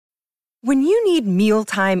When you need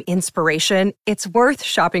mealtime inspiration, it's worth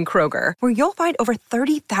shopping Kroger, where you'll find over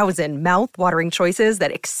 30,000 mouth-watering choices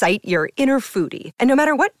that excite your inner foodie. And no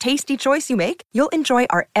matter what tasty choice you make, you'll enjoy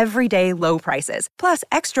our everyday low prices, plus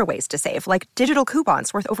extra ways to save, like digital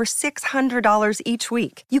coupons worth over $600 each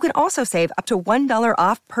week. You can also save up to $1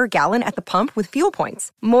 off per gallon at the pump with fuel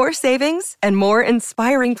points. More savings and more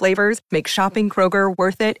inspiring flavors make shopping Kroger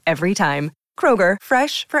worth it every time. Kroger,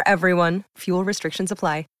 fresh for everyone. Fuel restrictions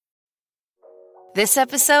apply. This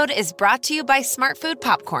episode is brought to you by Smartfood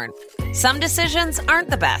Popcorn. Some decisions aren't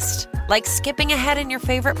the best, like skipping ahead in your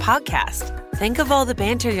favorite podcast. Think of all the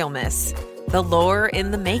banter you'll miss, the lore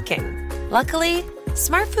in the making. Luckily,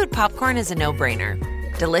 Smartfood Popcorn is a no-brainer.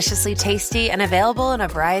 Deliciously tasty and available in a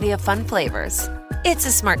variety of fun flavors. It's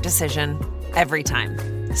a smart decision every time.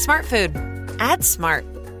 Smartfood. Add smart.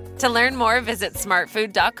 To learn more, visit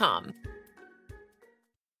smartfood.com.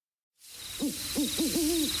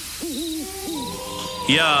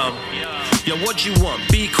 Yo, what do you want?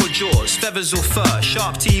 Beak or jaws? Feathers or fur?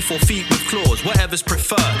 Sharp teeth or feet with claws? Whatever's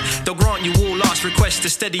preferred. They'll grant you all last requests to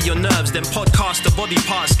steady your nerves. Then podcast the body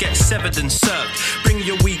parts get severed and served. Bring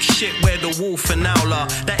your weak shit where the wolf and owl are.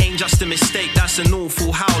 That ain't just a mistake, that's an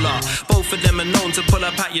awful howler. Both of them are known to pull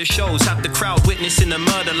up at your shows. Have the crowd witnessing a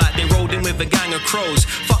murder like they rolled in with a gang of crows.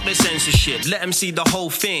 Fuck the censorship, let them see the whole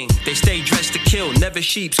thing. They stay dressed to kill, never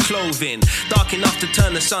sheep's clothing. Dark enough to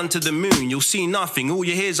turn the sun to the moon. You'll see nothing, all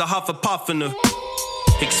you hear's a huff a puff and a...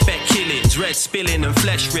 Expect killings, red spilling and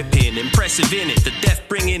flesh ripping. Impressive in it, the death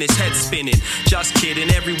bringing his head spinning. Just kidding,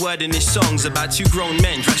 every word in his song's about two grown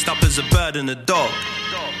men dressed up as a bird and a dog.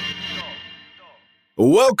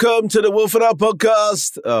 Welcome to the Wolf and Owl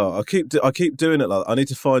podcast. Oh, I keep doing it like that. I need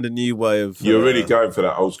to find a new way of... You're really going for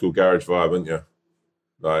that old school garage vibe, aren't you?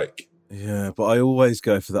 Like... Yeah, but I always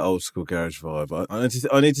go for the old school garage vibe.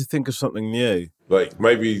 I need to think of something new. Like,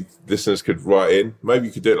 maybe listeners could write in. Maybe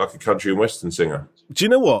you could do it like a country and western singer. Do you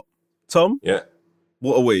know what, Tom? Yeah.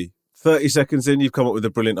 What are we? 30 seconds in, you've come up with a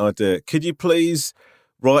brilliant idea. Could you please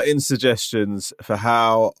write in suggestions for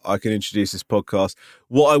how I can introduce this podcast?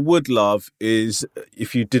 What I would love is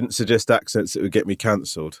if you didn't suggest accents that would get me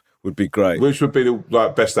cancelled. Would be great. Which would be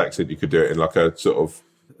the best accent you could do it in, like a sort of...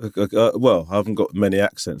 well, I haven't got many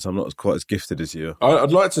accents. I'm not quite as gifted as you.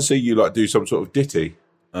 I'd like to see you like do some sort of ditty.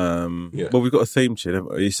 Yeah. Well, we've got a theme tune, haven't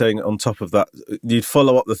we? Are you saying on top of that, you'd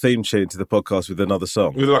follow up the theme tune to the podcast with another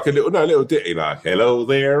song? With like a little ditty, like, hello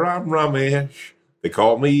there, I'm Ramesh. They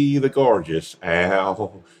call me the Gorgeous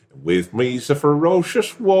Owl. With me's a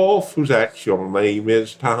ferocious wolf whose actual name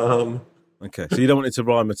is Tom. Okay, so you don't want it to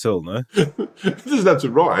rhyme at all, no? It doesn't have to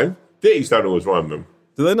rhyme. Ditties don't always rhyme them.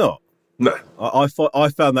 Do they not? No. I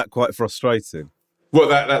found that quite frustrating. What,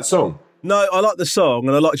 that song? No, I like the song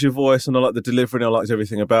and I liked your voice and I like the delivery and I liked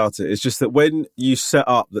everything about it. It's just that when you set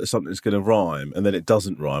up that something's going to rhyme and then it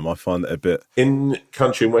doesn't rhyme, I find it a bit... In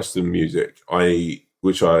country and western music,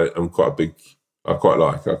 which I am quite I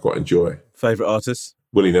quite enjoy. Favourite artists?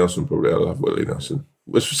 Willie Nelson, probably. I love Willie Nelson.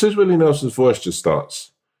 As soon as Willie Nelson's voice just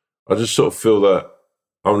starts, I just sort of feel that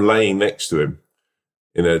I'm laying next to him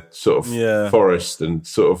in a sort of forest and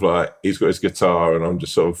sort of like he's got his guitar and I'm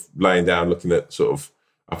just sort of laying down looking at sort of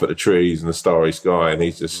up at the trees and the starry sky and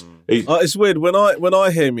he's just... it's weird. When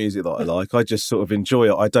I hear music that I like, I just sort of enjoy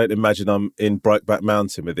it. I don't imagine I'm in Brokeback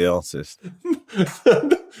Mountain with the artist.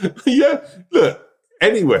 Yeah, look,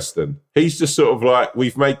 any western, he's just sort of like,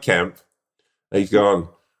 we've made camp. He's gone,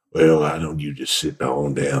 well, why don't you just sit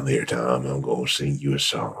on down there, Tom? I'm going to sing you a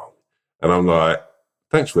song. And I'm like,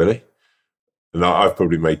 thanks, Willie. And I've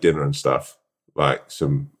probably made dinner and stuff, like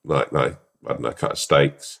some, I don't know, cut of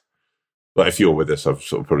steaks. Like if you're with us, I've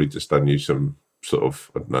sort of probably just done you some sort of,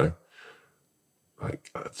 I don't know, like...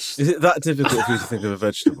 Is it that difficult for you to think of a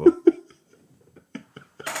vegetable?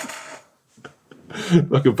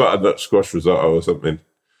 Like a butternut squash risotto or something.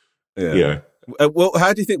 Yeah. Well,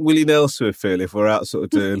 how do you think Willie Nelson would feel if we're out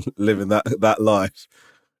sort of living that life?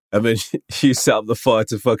 I mean, you set up the fire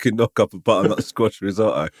to fucking knock up a butternut squash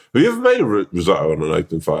risotto. Have you ever made a risotto on an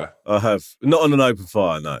open fire? I have. Not on an open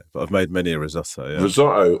fire, no. But I've made many a risotto, yeah.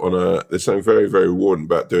 Risotto there's something very, very rewarding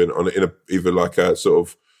about doing it in either like a sort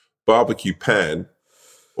of barbecue pan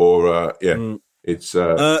or, it's...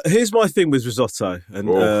 here's my thing with risotto. And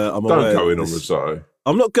don't go in on risotto.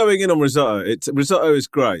 I'm not going in on risotto. Risotto is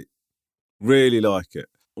great. Really like it.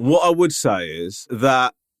 What I would say is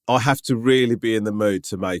that I have to really be in the mood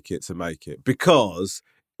to make it because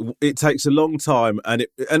it takes a long time. And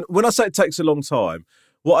when I say it takes a long time,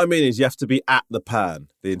 what I mean is you have to be at the pan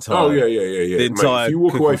the entire... Oh, yeah. The entire if you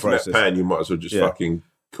walk away from process. that pan, you might as well just fucking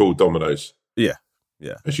call Domino's. Yeah.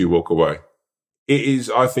 As you walk away. It is,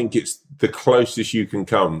 I think it's the closest you can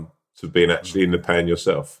come to being actually in the pan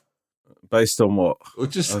yourself? Based on what? Or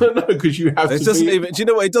just no, because you have It to. doesn't even. Do you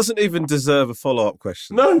know what? It doesn't even deserve a follow-up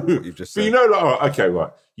question. No, what you've just but said. you know, like, okay,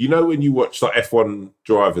 right. You know when you watch like F1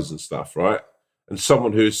 drivers and stuff, right? And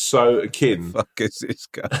someone who's so akin, Fuck is this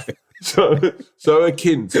guy? so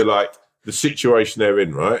akin to like the situation they're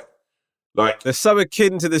in, right? Like They're so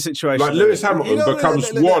akin to the situation. Like Lewis Hamilton becomes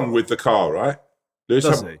one with the car, right? Lewis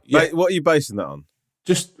Does Hamilton. he? Mate, what are you basing that on?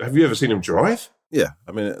 Just have you ever seen him drive? Yeah,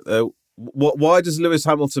 I mean, why does Lewis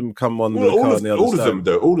Hamilton become one with the car on the other all of side? them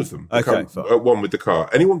do. All of them become one with the car.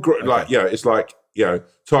 Anyone like it's like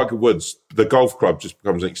Tiger Woods. The golf club just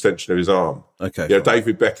becomes an extension of his arm. Okay,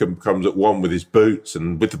 David Beckham becomes at one with his boots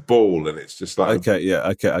and with the ball, and it's just like okay,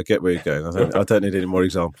 I get where you're going. I don't need any more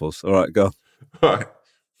examples. All right, go. Right.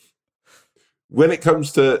 When it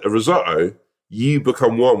comes to a risotto, you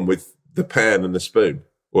become one with the pan and the spoon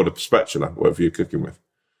or the spatula, whatever you're cooking with.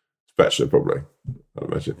 Spatula, probably. I'd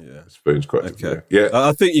imagine. Yeah, spoon's quite okay. Yeah,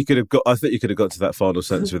 I think you could have got. I think you could have got to that final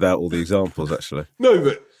sentence without all the examples. Actually, no,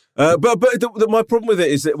 but my problem with it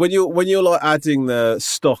is that when you're like adding the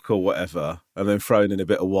stock or whatever, and then throwing in a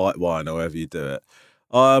bit of white wine or however you do it,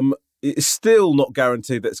 it's still not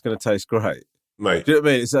guaranteed that it's going to taste great. Mate, do you know what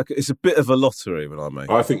I mean? It's a bit of a lottery when I make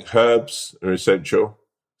it. I think herbs are essential.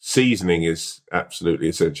 Seasoning is absolutely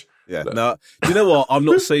essential. Yeah. No, do you know what? I'm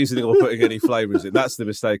not seasoning or putting any flavours in. That's the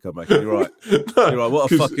mistake I'm making. You're right. No, you're right.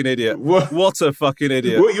 What a fucking idiot. What a fucking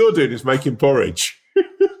idiot. What you're doing is making porridge.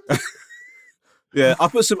 Yeah, I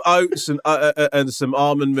put some oats and some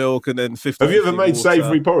almond milk and then 50. Have you ever made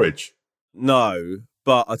savoury porridge? No,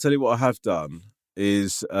 but I tell you what I have done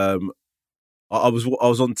is I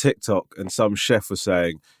was on TikTok and some chef was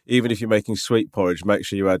saying even if you're making sweet porridge, make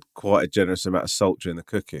sure you add quite a generous amount of salt during the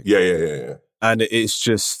cooking. Yeah. And it's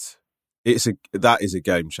just that is a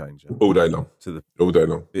game changer all day long. All day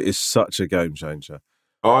long. It is such a game changer.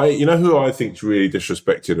 You know who I think is really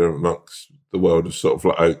disrespected amongst the world of sort of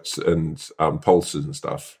like oats and pulses and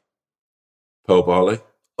stuff? Pearl barley.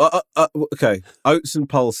 Okay, oats and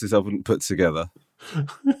pulses I wouldn't put together.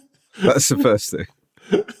 That's the first thing.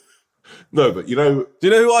 No, but you know... Do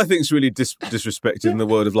you know who I think is really disrespected in the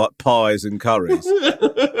world of like pies and curries?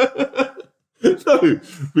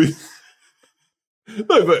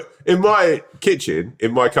 No, but in my kitchen,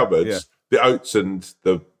 in my cupboards, the oats and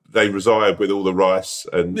they reside with all the rice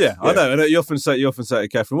and... Yeah, I know. You often say to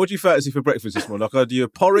Catherine, what do you fancy for breakfast this morning? Like, do you a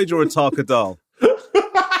porridge or a tarka dal?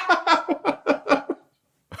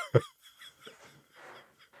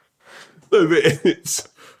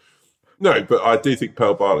 No, but I do think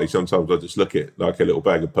pearl barley, sometimes I just look at like a little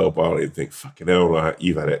bag of pearl barley and think, fucking hell, like,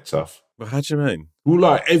 you've had it tough. Well, how do you mean? Well,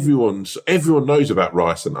 like everyone knows about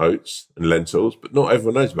rice and oats and lentils, but not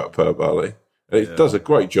everyone knows about pearl barley. And it does a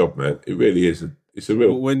great job, man. It really is. It's a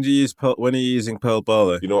real... When are you using pearl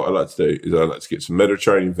barley? You know what I like to do is I like to get some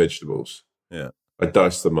Mediterranean vegetables. Yeah. I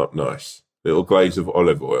dice them up nice. Little glaze of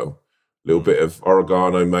olive oil, little bit of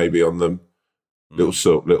oregano maybe on them, little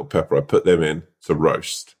salt, little pepper. I put them in to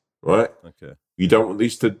roast, right? Okay. You don't want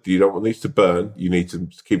these to burn. You need to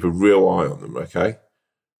keep a real eye on them, okay?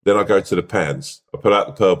 Then I go to the pans. I pull out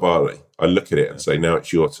the pearl barley. I look at it and say, now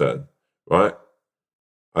it's your turn, right?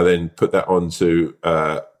 I then put that on to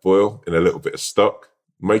boil in a little bit of stock,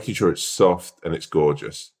 making sure it's soft and it's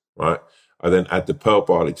gorgeous, right? I then add the pearl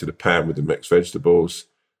barley to the pan with the mixed vegetables.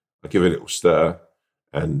 I give it a little stir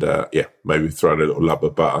and, maybe throw in a little lump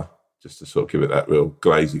of butter just to sort of give it that real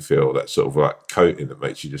glazy feel, that sort of like coating that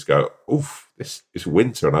makes you just go, oof, it's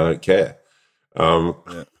winter and I don't care.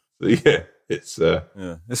 It's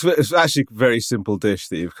actually a very simple dish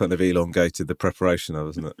that you've kind of elongated the preparation of,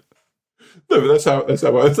 isn't it? No, but that's how it's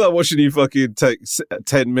like watching you fucking take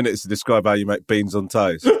 10 minutes to describe how you make beans on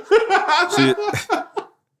toast. So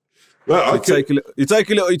you take a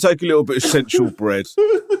little bit of central bread,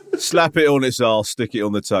 slap it on its arse, stick it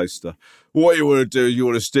on the toaster. What you want to do is you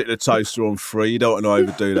want to stick the toaster on 3. You don't want to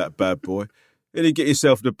overdo that bad boy. Then you get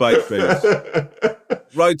yourself the baked beans.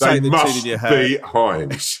 Rotate the tin in your hand. They must be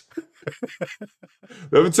Heinz.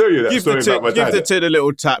 Let me tell you that story about my dad. Give the tin a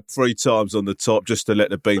little tap 3 times on the top just to let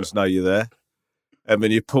the beans know you're there. And then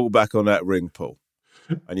you pull back on that ring pull.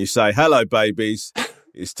 And you say, hello, babies.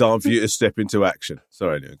 It's time for you to step into action.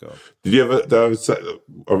 Sorry, anyway, go on. Did you ever...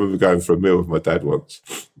 I remember going for a meal with my dad once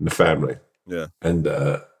in the family. Yeah. And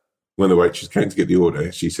when the waitress came to get the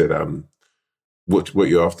order, she said, what are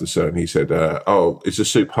you after, sir? And he said, it's a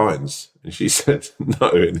soup Heinz. And she said, no.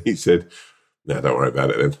 And he said... No, don't worry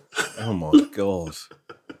about it then. Oh, my God.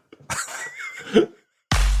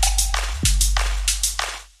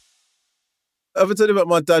 Have I told you about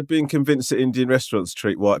my dad being convinced that Indian restaurants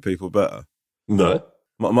treat white people better? No.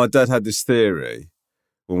 My dad had this theory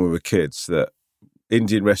when we were kids that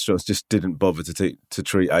Indian restaurants just didn't bother to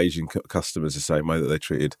treat Asian customers the same way that they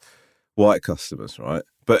treated white customers, right?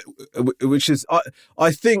 But which is,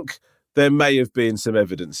 I think there may have been some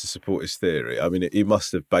evidence to support his theory. I mean, he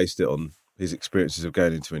must have based it on his experiences of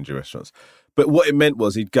going into Indian restaurants. But what it meant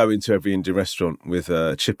was he'd go into every Indian restaurant with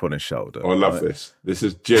a chip on his shoulder. Oh, I love this. This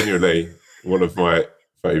is genuinely one of my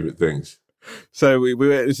favourite things. So we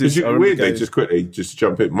went. Weirdly, just quickly, just to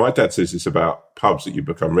jump in, my dad says it's about pubs that you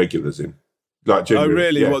become regulars in. Like, genuinely,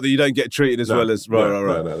 really? Yeah. What, that you don't get treated as well as right?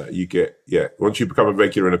 No. You get once you become a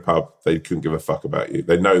regular in a pub, they couldn't give a fuck about you.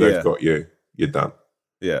 They know they've got you. You're done.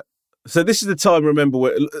 Yeah. So this is the time.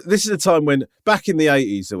 This is the time when back in the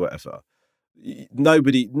 80s or whatever,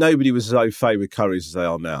 nobody was as au fait with curries as they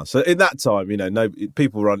are now. So in that time,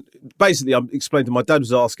 people run. Basically, I'm explaining to my dad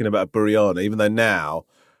was asking about a biryani, even though now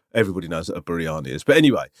everybody knows what a biryani is. But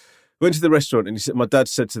anyway, went to the restaurant and my dad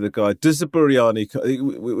said to the guy, "Does the biryani?"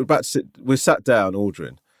 We were about to sit. We sat down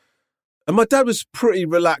ordering, and my dad was a pretty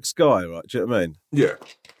relaxed guy, right? Do you know what I mean? Yeah.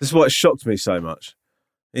 This is why it shocked me so much.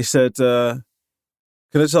 He said, "Can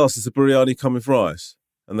I just ask, does the biryani come with rice?"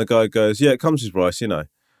 And the guy goes, "Yeah, it comes with rice, you know."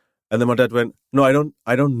 And then my dad went, "No, I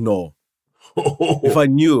don't know. If I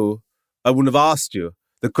knew, I wouldn't have asked you.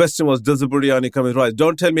 The question was, does the biryani come with rice?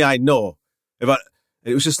 Don't tell me I know."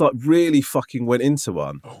 It was just like really fucking went into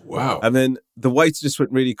one. Oh, wow. And then the waiter just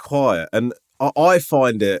went really quiet. And I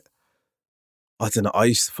find it, I don't know,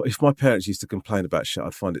 if my parents used to complain about shit,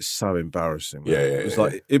 I'd find it so embarrassing. Man. It was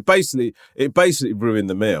like, it basically ruined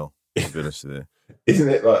the meal, to be honest with you. Isn't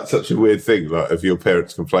it like such a weird thing, like of your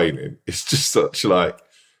parents complaining? It's just such like,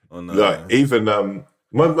 even my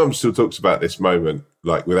mum still talks about this moment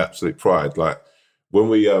like with absolute pride. Like when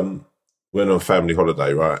we went on a family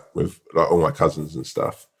holiday, right, with like all my cousins and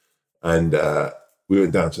stuff, and we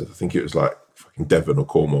went down to, I think it was like fucking Devon or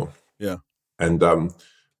Cornwall. Yeah. And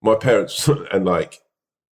my parents and like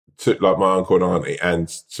took like my uncle and auntie and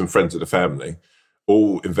some friends of the family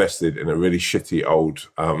all invested in a really shitty old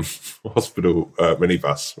hospital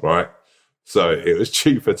minibus, right? So it was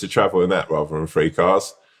cheaper to travel in that rather than free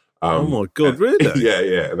cars. Oh my God, really?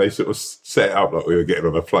 Yeah. And they sort of set it up like we were getting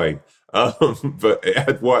on a plane. But it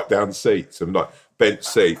had wiped down seats and like bench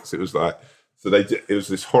seats. It was like, it was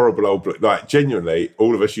this horrible old, like genuinely,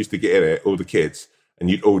 all of us used to get in it, all the kids, and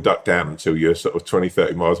you'd all duck down until you're sort of 20,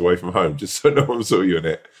 30 miles away from home, just so no one saw you in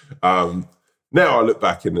it. Now I look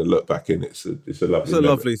back in, it's a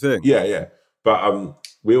lovely thing. Yeah. But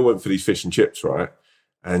we all went for these fish and chips, right?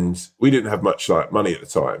 And we didn't have much like money at the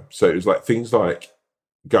time. So it was like things like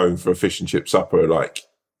going for a fish and chip supper, like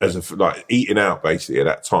like eating out basically at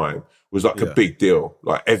that time was like a big deal.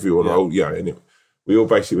 Like everyone, anyway, we all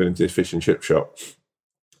basically went into this fish and chip shop,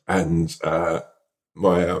 and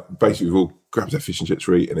basically we've all grabbed our fish and chips,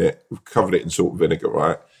 we're eating it, we've covered it in salt and vinegar,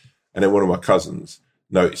 right? And then one of my cousins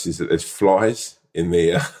notices that there's flies in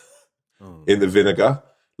the in the vinegar,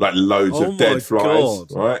 like loads of dead flies,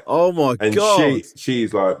 right? Oh my God! And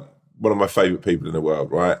she's like one of my favourite people in the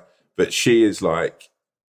world, right? But she's like,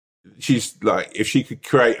 if she could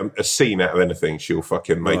create a scene out of anything, she'll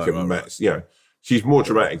fucking make a mess. You know, she's more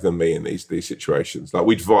dramatic than me in these situations. Like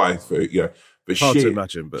we'd vie for, but hard to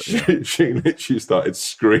imagine. But she literally started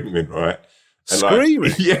screaming, right? And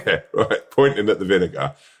screaming, right, pointing at the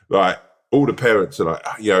vinegar. Like all the parents are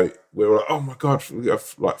like, we were like, oh my God,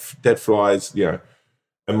 like dead flies,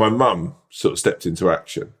 And my mum sort of stepped into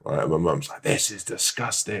action, right? And my mum's like, this is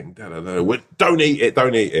disgusting. Don't eat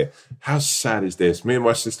it. How sad is this? Me and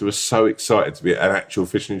my sister were so excited to be at an actual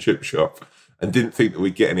fish and chip shop and didn't think that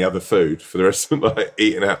we'd get any other food for the rest of the night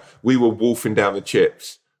eating out. We were wolfing down the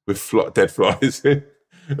chips with dead flies in.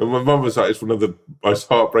 And my mum was like, it's one of the most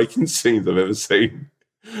heartbreaking scenes I've ever seen.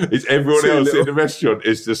 It's everyone else in the restaurant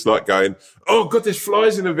is just like going, oh God, there's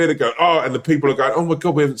flies in the vinegar. Oh, and the people are going, oh my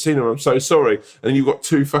God, we haven't seen them. I'm so sorry. And then you've got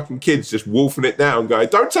two fucking kids just wolfing it down, going,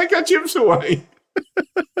 don't take our chips away.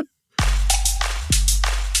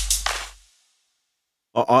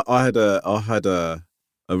 I had a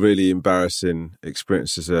really embarrassing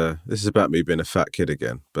experience this is about me being a fat kid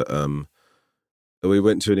again. But we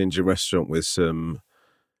went to an Indian restaurant with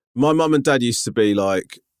my mum and dad used to be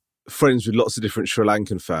like friends with lots of different Sri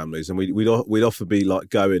Lankan families, and we'd often be like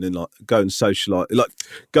go and socialise, like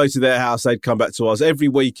go to their house, they'd come back to us every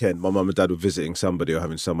weekend. My mum and dad were visiting somebody or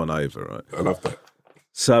having someone over, right? I love that.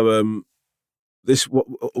 So this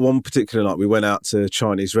one particular night we went out to a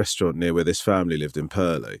Chinese restaurant near where this family lived in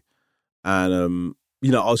Purley, and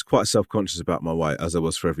I was quite self-conscious about my weight, as I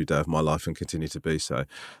was for every day of my life and continue to be so.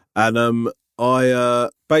 And I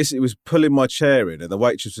basically was pulling my chair in, and the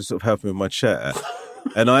waitress was sort of helping me with my chair.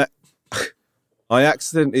 And I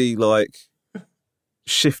accidentally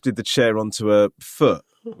shifted the chair onto her foot,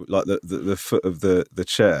 like the foot of the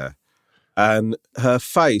chair, and her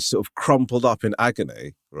face sort of crumpled up in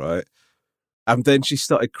agony, right? And then she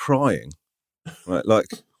started crying, right? Like,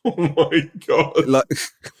 oh my God. Like,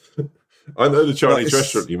 I know the Chinese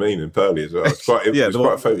restaurant you mean in Purley as well. It's quite, yeah, it's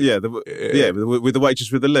quite famous. With the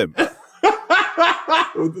waitress with the limp. But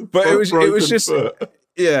it was just,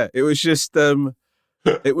 yeah, it was just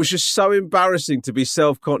so embarrassing to be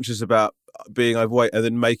self-conscious about being overweight and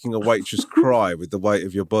then making a waitress cry with the weight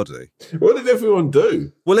of your body. What did everyone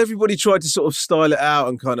do? Well, everybody tried to sort of style it out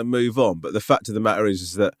and kind of move on, but the fact of the matter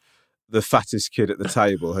is that the fattest kid at the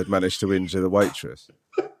table had managed to injure the waitress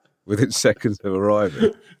within seconds of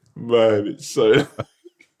arriving. Man, it's so...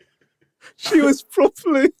 She was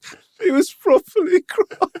properly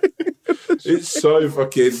crying. It's so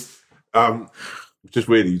fucking... just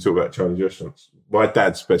really, you talk about Chinese restaurants. My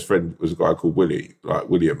dad's best friend was a guy called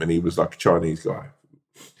William, and he was like a Chinese guy.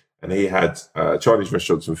 And he had Chinese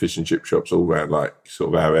restaurants and fish and chip shops all around, like,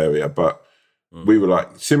 sort of our area. But we were like,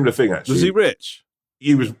 similar thing, actually. Was he rich?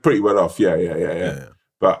 He was pretty well off, yeah.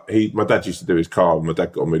 But my dad used to do his car, and my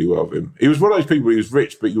dad got on really well with him. He was one of those people, he was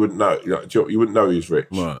rich, but you wouldn't know. You wouldn't know he was rich.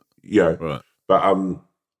 Right. Yeah. Right. But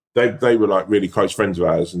they were like really close friends of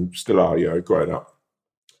ours and still are, growing up.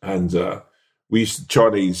 And we used to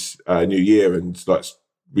Chinese New Year, and like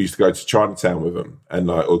we used to go to Chinatown with them, and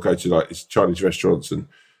like or go to like these Chinese restaurants,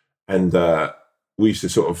 and we used to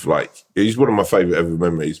sort of like, it's one of my favourite ever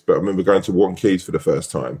memories. But I remember going to Wong Keys for the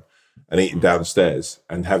first time and eating downstairs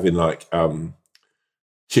and having like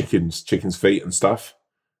chicken's feet and stuff,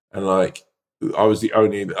 and like I was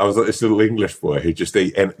like this little English boy who just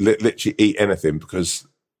literally eat anything, because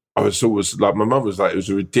I was always like, my mum was like, it was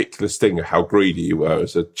a ridiculous thing of how greedy you were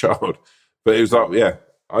as a child. But it was like, yeah,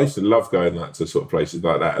 I used to love going like to sort of places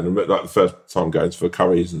like that. And like the first time going for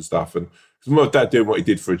curries and stuff, and because my dad doing what he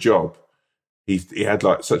did for a job, he had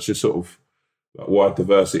like such a sort of like wide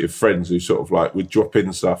diversity of friends who sort of like would drop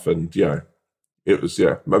in stuff, and it was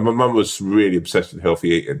My mum was really obsessed with healthy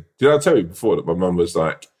eating. Did I tell you before that my mum was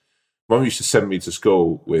like, mum used to send me to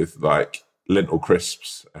school with like lentil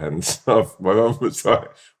crisps and stuff. My mum was like,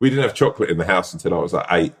 we didn't have chocolate in the house until I was like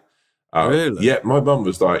 8. Really? Yeah, my mum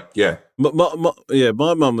was like, yeah.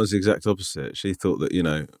 My mum was the exact opposite. She thought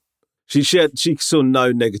that, she saw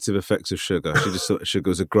no negative effects of sugar. She just thought sugar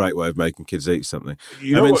was a great way of making kids eat something.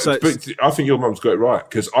 I think your mum's got it right,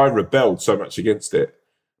 because I rebelled so much against it.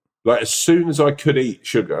 Like, as soon as I could eat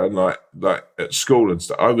sugar, and like at school and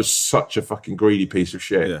stuff, I was such a fucking greedy piece of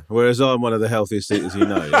shit. Yeah. Whereas I'm one of the healthiest eaters you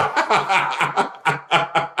know. Yeah?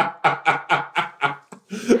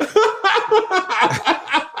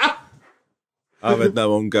 I've had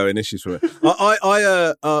no ongoing issues from it.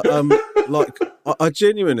 I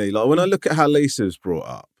genuinely, like, when I look at how Lisa was brought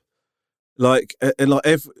up, like, and like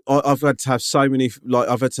I've had to have so many, like,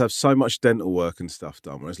 I've had to have so much dental work and stuff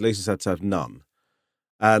done, whereas Lisa's had to have none.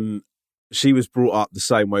 And she was brought up the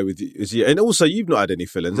same way as you. And also, you've not had any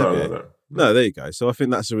fillings, have you? No, there you go. So I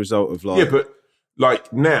think that's a result of like... Yeah, but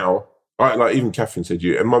like now, even Catherine said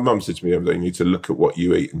and my mum said to me the other day, you need to look at what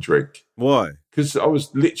you eat and drink. Why? Because I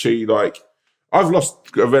was literally like, I've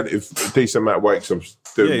lost a decent amount of weight, so I'm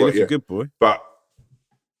doing you're a good boy. But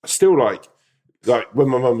still, like when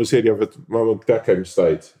my mum was here, my mum and dad came and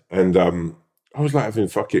stayed, and I was like having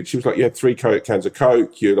she was like, you had 3 cans of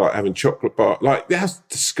Coke, you're like having chocolate bar. Like, that's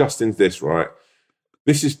disgusting, this, right?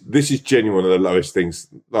 This is genuine one of the lowest things.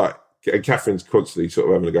 Like, and Catherine's constantly sort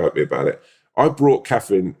of having a go at me about it. I brought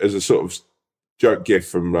Catherine as a sort of joke gift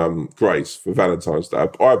from Grace for Valentine's Day. I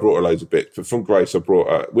brought her loads of bits, but from Grace I brought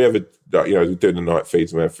her, we have we're doing the night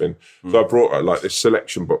feeds and everything. So I brought her like this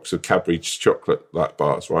selection box of Cadbury chocolate like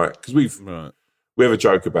bars, right? Because we have a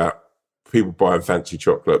joke about people buying fancy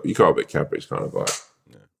chocolate, but you can't beat Cadbury's kind of like.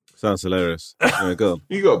 Yeah. Sounds hilarious. Yeah, go on.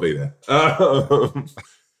 You got to be there.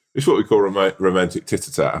 It's what we call romantic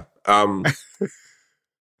titter-tatter.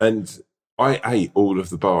 And I ate all of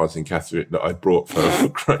the bars in Catherine that I brought for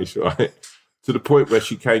Grace, right? To the point where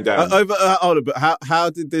she came down. But how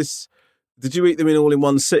did this? Did you eat them all in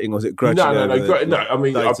one sitting, or was it gradually? No. I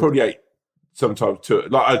mean, I probably ate sometimes 2.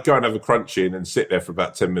 Like, I'd go and have a crunchy and then sit there for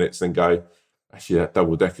about 10 minutes, and then go. Actually, that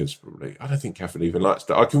double decker's probably. I don't think Catherine even likes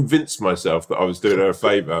that. I convinced myself that I was doing her a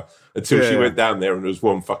favour until she went down there and there was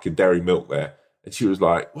one fucking dairy milk there, and she was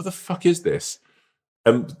like, "What the fuck is this?"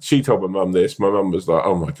 And she told my mum this. My mum was like,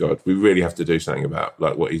 "Oh my God, we really have to do something about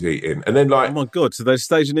like what he's eating." And then like, oh my God, so they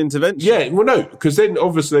staged an intervention? Yeah, well, no, because then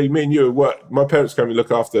obviously me and you at work. My parents came and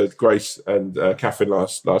look after Grace and Catherine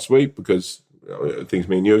last week because things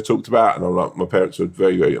me and you talked about, and I'm like, my parents were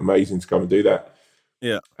very, very amazing to come and do that.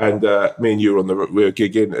 Yeah, and me and you were we were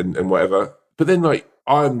gigging and whatever. But then like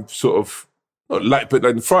I'm sort of not late, but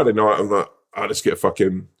then Friday night I'm like, oh, let's get a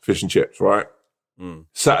fucking fish and chips, right?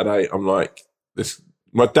 Saturday I'm like, this.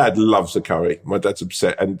 My dad loves the curry. My dad's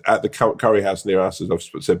upset, and at the curry house near us, as I've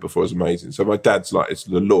said before, is amazing. So my dad's like, it's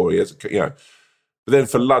the law. He has a, you know. But then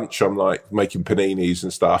for lunch, I'm like making paninis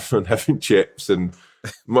and stuff and having chips, and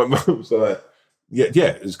my mum's like,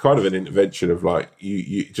 yeah, it's kind of an intervention of like,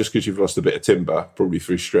 you just because you've lost a bit of timber, probably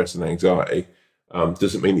through stress and anxiety,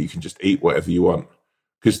 doesn't mean that you can just eat whatever you want,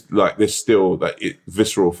 because like there's still that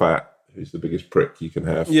visceral fat. Who's the biggest prick you can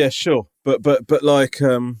have? Yeah, sure, but like,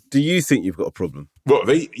 do you think you've got a problem? What?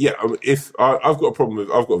 Yeah, if I've got a problem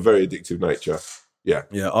with, I've got a very addictive nature. Yeah,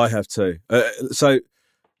 I have too. So,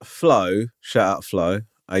 Flo, shout out Flo,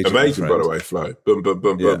 amazing by the way, Flo. Boom, boom,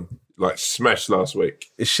 boom, boom. Like smashed last week.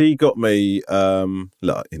 She got me.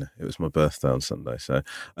 Look, you know, it was my birthday on Sunday, so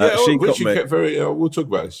she got me. Kept very. We'll talk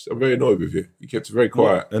about this. I'm very annoyed with you. You kept it very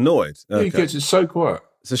quiet. Annoyed? Okay. Yeah, you kept it so quiet.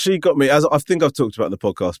 So she got me, as I think I've talked about in the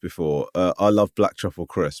podcast before, I love black truffle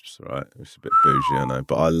crisps, right? It's a bit bougie, I know,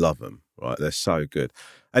 but I love them, right? They're so good.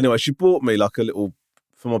 Anyway, she bought me like a little,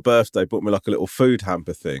 for my birthday, bought me like a little food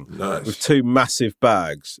hamper thing. Nice. With 2 massive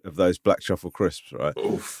bags of those black truffle crisps, right?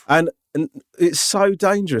 Oof. And it's so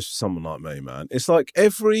dangerous for someone like me, man. It's like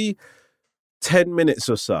every 10 minutes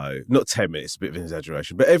or so, not 10 minutes, a bit of an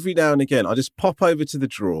exaggeration, but every now and again, I just pop over to the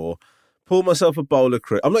drawer, pour myself a bowl of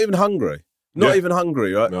crisps. I'm not even hungry. Not even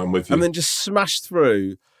hungry, right? No, I'm with you. And then just smash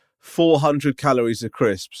through 400 calories of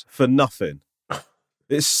crisps for nothing.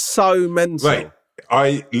 It's so mental. Mate,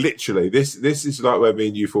 I literally, this is like where me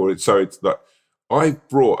and you fall. So it's like, I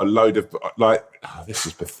brought a load of, like, this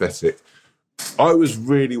is pathetic. I was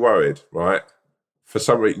really worried, right? For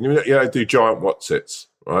some reason, you know, I do giant Wotsits,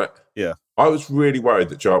 right? Yeah. I was really worried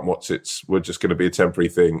that giant Wotsits were just going to be a temporary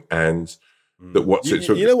thing, and that Wotsits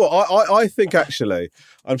were... You know what? I think actually,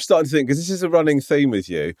 I'm starting to think, because this is a running theme with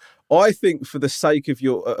you, I think for the sake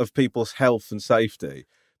of people's health and safety,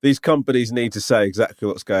 these companies need to say exactly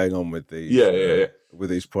what's going on with these.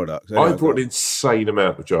 With these products. I brought an insane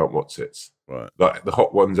amount of giant Wotsits, right? Like the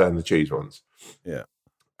hot ones and the cheese ones. Yeah,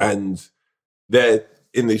 and they're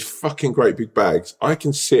in these fucking great big bags. I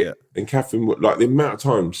can sit and Catherine, like the amount of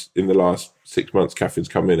times in the last 6 months, Catherine's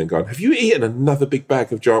come in and gone, "Have you eaten another big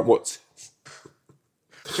bag of giant Wotsits?"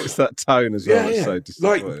 It's that tone as well. It's so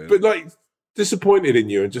disappointing. Like disappointed in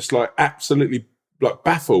you and just like absolutely like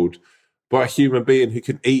baffled by a human being who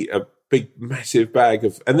can eat a big massive bag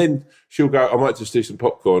of, and then she'll go, "I might just do some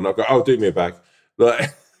popcorn." I'll go, "Oh, do me a bag."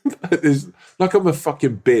 Like I'm a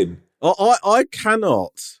fucking bin. I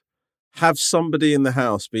cannot have somebody in the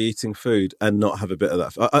house be eating food and not have a bit of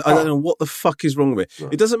that. I don't know what the fuck is wrong with me.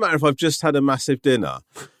 It doesn't matter if I've just had a massive dinner.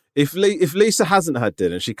 If Lisa hasn't had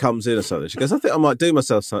dinner and she comes in or something, she goes, "I think I might do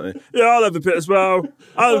myself something." "Yeah, I'll have a bit as well.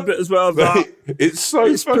 I'll have a bit as well." Mate, it's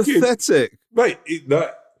fucking pathetic. Mate,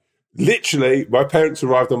 literally, my parents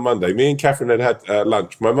arrived on Monday. Me and Catherine had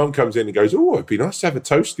lunch. My mum comes in and goes, "Oh, it'd be nice to have a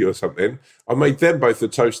toastie or something." I made them both a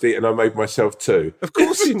toastie and I made myself too. Of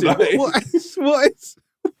course you did.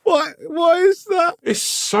 Why is that? It's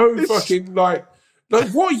so fucking like,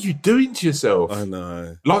 what are you doing to yourself? I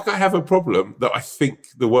know. Like, I have a problem that I think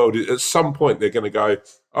the world is, at some point they're going to go,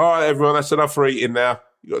 "All right, everyone, that's enough for eating now.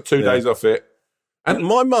 You've got 2 days off it." And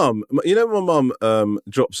my mum, you know, my mum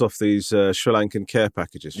drops off these Sri Lankan care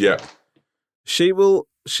packages. Yeah. She will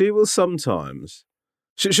sometimes,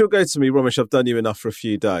 she'll go to me, "Romesh, I've done you enough for a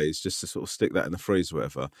few days," just to sort of stick that in the freezer or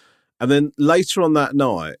whatever. And then later on that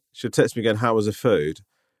night, she'll text me again, "How was the food?"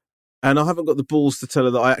 And I haven't got the balls to tell her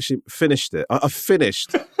that I actually finished it. I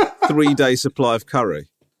finished 3-day supply of curry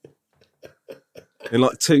in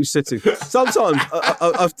like 2 sittings. Sometimes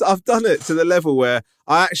I've done it to the level where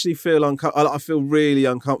I actually feel I feel really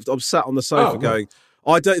uncomfortable. I'm sat on the sofa going,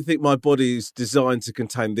 I don't think my body's designed to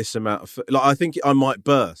contain this amount of food. Like, I think I might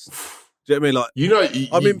burst. Do you know what I mean? Like,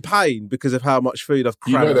 I'm in pain because of how much food I've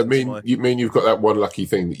crammed. You know that you mean you've got that one lucky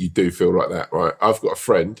thing that you do feel like that, right? I've got a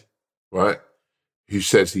friend, right, who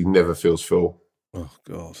says he never feels full. Oh,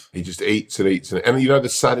 God. He just eats and eats. And you know the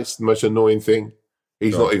saddest, the most annoying thing?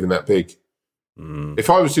 He's not even that big. Mm. If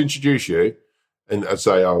I was to introduce you and I'd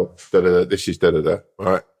say, "Oh, this is da-da-da,"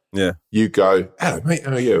 right? Yeah. You go, "Hello, mate,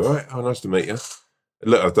 how are you? All right? Oh, nice to meet you."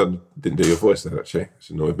 Look, didn't do your voice then, actually. It's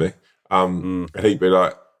annoyed me. And he'd be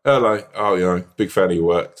like, "Hello, oh, you know, big fan of your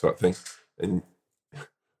work," type thing. And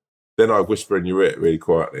then I whisper in your ear really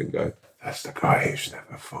quietly and go, "That's the guy who's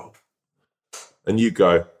never full." And you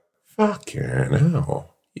go, "Fucking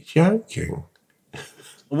hell, you're joking."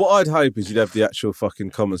 What I'd hope is you'd have the actual fucking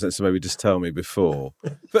common sense to maybe just tell me before.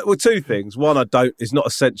 But 2 things. One, it's not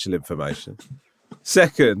essential information.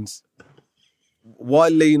 Second, why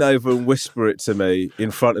lean over and whisper it to me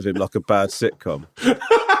in front of him like a bad sitcom?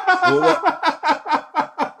 Well,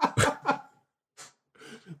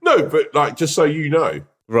 No, but like, just so you know.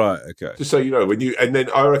 right, okay. Just so you know, and then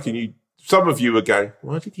I reckon some of you would go,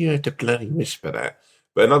 why did you have to bloody whisper that?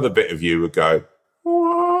 But another bit of you would go,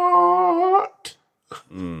 what?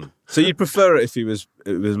 So you'd prefer it if it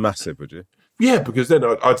was massive, would you? Yeah, because then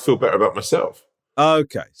I'd feel better about myself.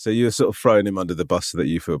 Okay, so you're sort of throwing him under the bus so that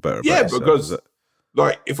you feel better about yourself. Because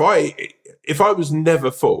like if I was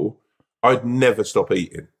never full, I'd never stop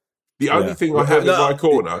eating. The only thing I have in my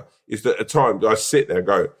corner is that at times I sit there and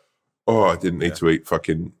go, oh, I didn't need to eat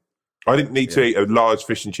I didn't need to eat a large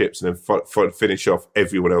fish and chips and then finish off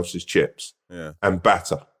everyone else's chips and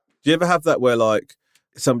batter. Do you ever have that where like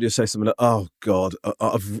somebody will say something like, oh God,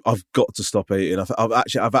 I've got to stop eating.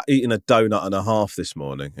 I've eaten a donut and a half this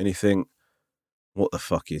morning, and you think, what the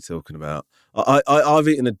fuck are you talking about? I've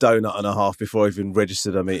eaten a donut and a half before I even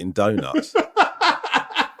registered I'm eating donuts.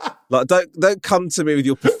 Like, don't come to me with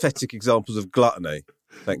your pathetic examples of gluttony.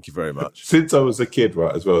 Thank you very much. Since I was a kid,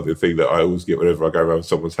 right, as well, the thing that I always get whenever I go around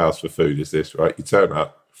someone's house for food is this, right? You turn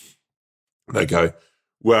up and they go,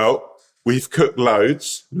 well, we've cooked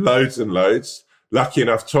loads and loads. Lucky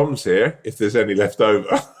enough, Tom's here if there's any left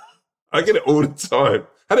over. I get it all the time.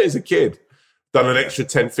 Had it as a kid. Done an extra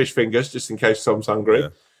 10 fish fingers just in case Tom's hungry. Yeah.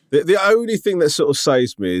 The only thing that sort of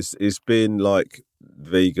saves me is being like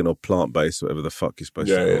vegan or plant-based, whatever the fuck you're supposed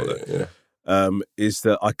to call it. Is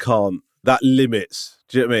that I can't, that limits.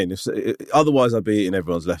 Do you know what I mean? Otherwise I'd be eating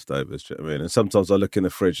everyone's leftovers. Do you know what I mean? And sometimes I look in the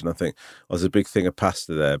fridge and I think, oh, there's a big thing of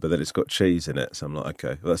pasta there, but then it's got cheese in it. So I'm like,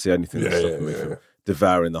 okay, well, that's the only thing that's stopping me from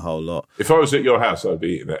devouring the whole lot. If I was at your house, I'd be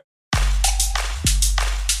eating it.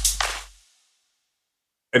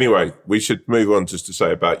 Anyway, we should move on just to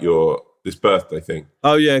say about this birthday thing.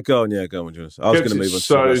 Oh yeah, go on. What do you want to say? I was going to move on.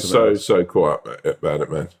 So quiet about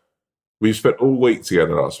it, man. We spent all week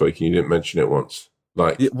together last week, and you didn't mention it once.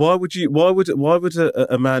 Like, why would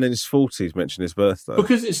a man in his 40s mention his birthday?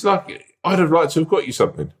 Because it's like I'd have liked to have got you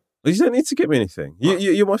something. You don't need to get me anything.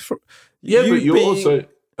 You're my friend. Yeah, but you're also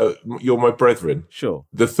you're my brethren. Sure.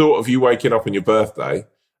 The thought of you waking up on your birthday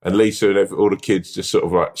and Lisa and all the kids just sort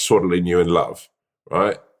of like swaddling you in love,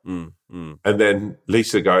 right? And then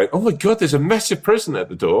Lisa going, oh my God, there's a massive present at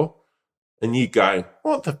the door. And you go,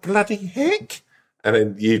 what the bloody heck? And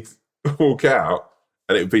then you'd walk out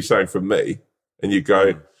and it would be something from me. And you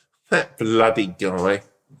go, that bloody guy.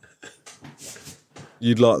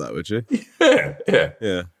 You'd like that, would you?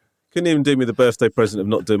 Yeah. Couldn't even do me the birthday present of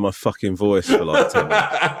not doing my fucking voice for like 10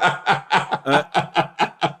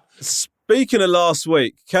 minutes. Speaking of last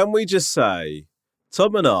week, can we just say,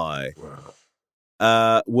 Tom and I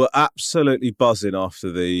were absolutely buzzing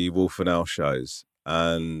after the Wolf and Owl shows.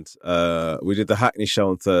 And we did the Hackney show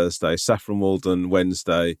on Thursday, Saffron Walden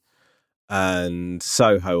Wednesday, and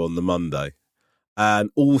Soho on the Monday. And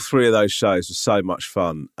all three of those shows were so much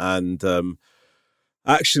fun. And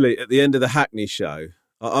actually, at the end of the Hackney show,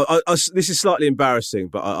 this is slightly embarrassing,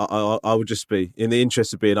 but I would just be, in the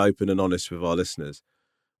interest of being open and honest with our listeners,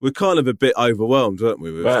 we're kind of a bit overwhelmed, weren't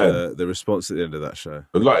we, with the response at the end of that show?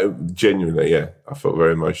 Like, genuinely, yeah. I felt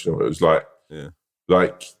very emotional. It was like,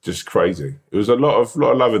 like just crazy. It was a lot of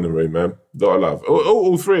love in the room, man. A lot of love.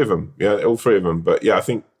 All three of them. Yeah, all three of them. But yeah, I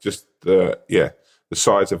think just the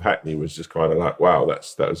size of Hackney was just kind of like, wow,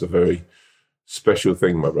 that was a very special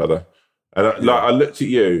thing, my brother. And I looked at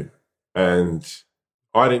you and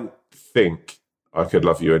I didn't think I could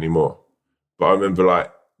love you anymore. But I remember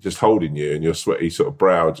like just holding you and your sweaty sort of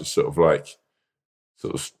brow just sort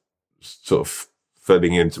of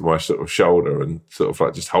filling into my sort of shoulder and sort of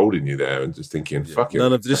like just holding you there and just thinking, fuck it.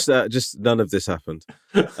 None of this happened.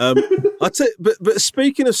 But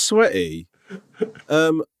speaking of sweaty,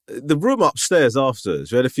 the room upstairs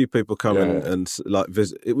afterwards, we had a few people come in and like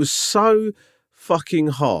visit. It was so fucking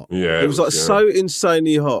hot. Yeah, it was like so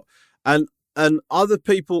insanely hot. And other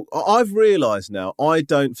people, I've realised now, I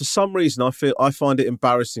don't, for some reason, I find it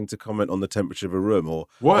embarrassing to comment on the temperature of a room, or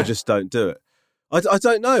why? I just don't do it. I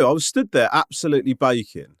don't know. I was stood there absolutely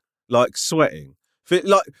baking, like sweating.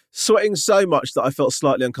 Like sweating so much that I felt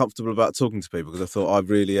slightly uncomfortable about talking to people because I thought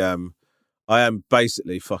I am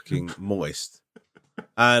basically fucking moist.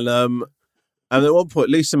 And at one point,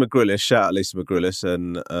 Lisa McGrillis, shout out Lisa McGrillis,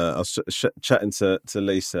 and I was chatting to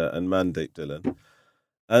Lisa and Mandeep Dillon.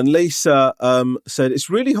 And Lisa said, it's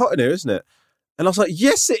really hot in here, isn't it? And I was like,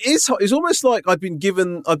 yes, it is hot. It's almost like I've been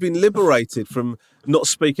liberated from not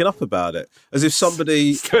speaking up about it. As if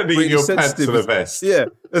somebody turning really your pants to the vest. Yeah,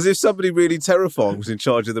 as if somebody really terrifying was in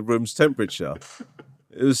charge of the room's temperature.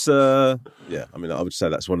 It was, I mean, I would say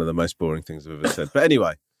that's one of the most boring things I've ever said. But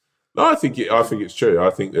anyway, No, I think it's true. I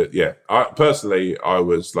think that, yeah. I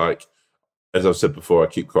was like, as I've said before, I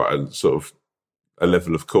keep quite a sort of a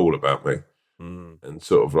level of cool about me, and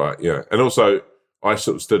sort of like, yeah. And also, I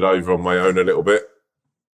sort of stood over on my own a little bit,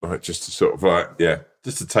 like just to sort of like, yeah,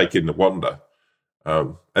 just to take in the wonder.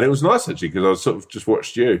 And it was nice actually because I was sort of just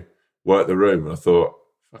watched you work the room, and I thought,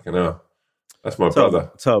 fucking hell, that's my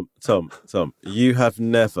brother. Tom, you have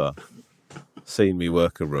never seen me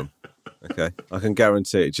work a room. Okay, I can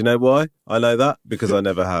guarantee it. Do you know why? I know that because I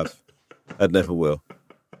never have, and never will.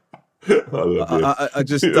 I love you. I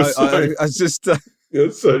just don't. I just.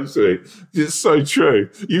 You're so sweet. It's so true.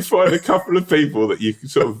 You find a couple of people that you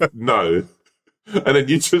sort of know, and then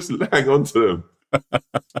you just hang on to them.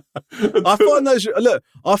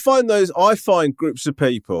 I find groups of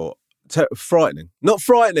people frightening. Not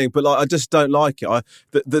frightening, but like I just don't like it.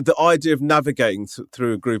 The idea of navigating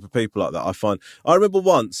through a group of people like that, I remember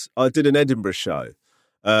once I did an Edinburgh show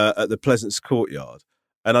at the Pleasance Courtyard,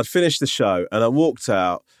 and I'd finished the show and I walked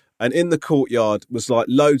out, and in the courtyard was like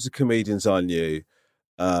loads of comedians I knew.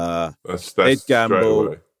 That's Ed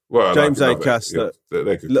Gamble, James Acaster,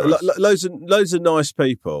 loads of nice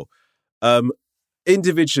people.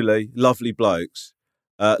 Individually, lovely blokes,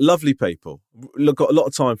 lovely people. Got a lot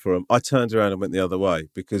of time for them. I turned around and went the other way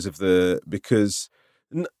because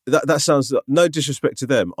that sounds no disrespect to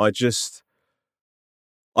them.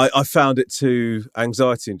 I found it too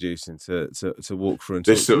anxiety inducing to walk through. And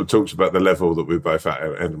this sort of talks about the level that we're both at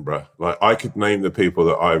Edinburgh. Like I could name the people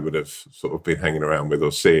that I would have sort of been hanging around with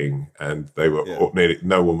or seeing, and they were nearly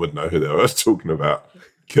no one would know who they were. I was talking about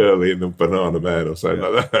Curly and the Banana Man or something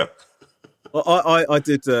like that. I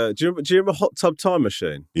did. Do you remember Hot Tub Time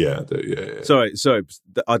Machine? Yeah, I do. Yeah. Sorry.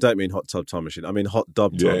 I don't mean Hot Tub Time Machine. I mean Hot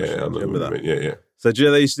Dub Time Machine. I remember that? Yeah. So do you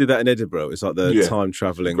know they used to do that in Edinburgh? It's like the time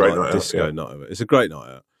travelling like, disco night of it. It's a great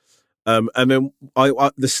night out. And then I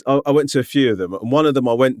went to a few of them, and one of them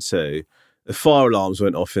I went to, the fire alarms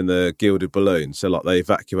went off in the Gilded Balloon, so like they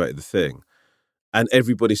evacuated the thing, and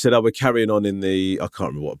everybody said, "Oh, we're carrying on in the," I can't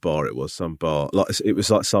remember what bar it was, some bar, like it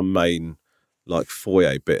was like some main like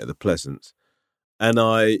foyer bit of the Pleasance. And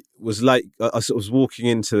I was late. I sort of was walking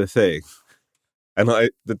into the thing, and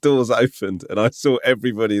the doors opened, and I saw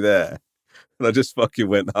everybody there, and I just fucking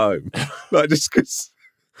went home, like just because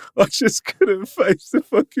I just couldn't face the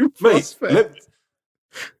fucking prospect.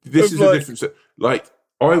 This is the difference. Like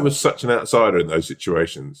I was such an outsider in those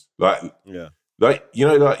situations. Like you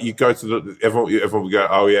know, like you go to everyone would go,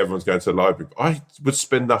 oh yeah, everyone's going to the library. But I would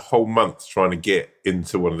spend the whole month trying to get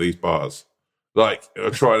into one of these bars. Like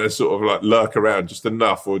trying to sort of like lurk around just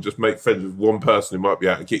enough, or just make friends with one person who might be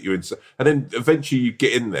able to get you in. And then eventually you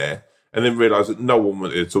get in there, and then realise that no one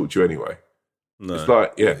wanted to talk to you anyway. No. It's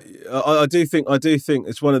like, yeah, I do think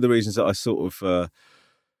it's one of the reasons that I sort of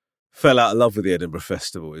fell out of love with the Edinburgh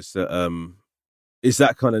Festival is that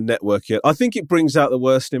kind of networking. I think it brings out the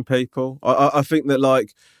worst in people. I think that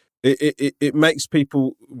like it makes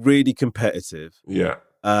people really competitive. Yeah.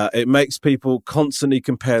 It makes people constantly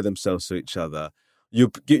compare themselves to each other. You're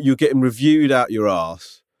getting reviewed out your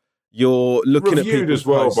arse. You're looking reviewed at as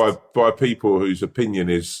well by people whose opinion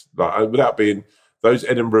is like, without being, those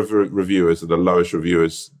Edinburgh reviewers are the lowest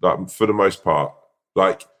reviewers, like for the most part.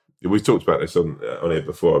 Like we've talked about this on here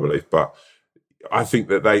before, I believe, but I think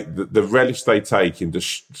that the relish they take in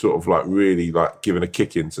just sort of like really like giving a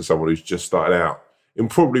kick into someone who's just started out in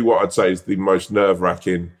probably what I'd say is the most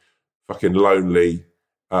nerve-wracking, fucking lonely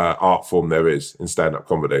art form there is in stand-up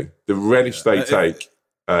comedy. The relish they take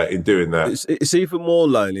in doing that. It's even more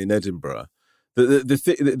lonely in Edinburgh.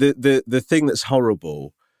 The thing that's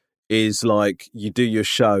horrible is like you do your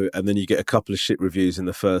show and then you get a couple of shit reviews in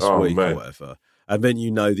the first week or whatever, and then you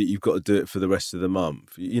know that you've got to do it for the rest of the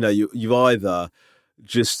month. You know, you either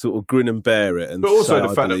just sort of grin and bear it, and but also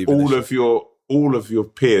the fact that all of your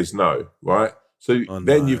peers know, right? So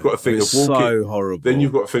then you've got a thing of walking. So horrible. Then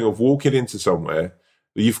you've got a thing of walking into somewhere.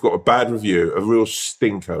 You've got a bad review, a real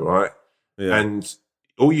stinker, right? Yeah. And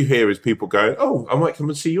all you hear is people going, "Oh, I might come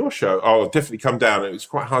and see your show. Oh, I'll definitely come down. It's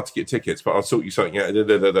quite hard to get tickets, but I'll sort you something out."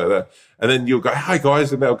 And then you'll go, "Hi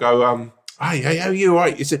guys," and they'll go, "Hey, how are you? All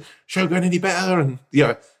right? Is the show going any better?" And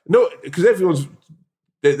no, because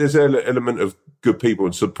there's an element of good people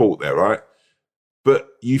and support there, right? But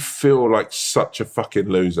you feel like such a fucking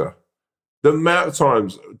loser. The amount of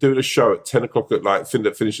times doing a show at 10 o'clock at night,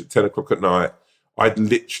 finish at 10 o'clock at night, I'd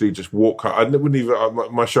literally just walk home. I wouldn't even,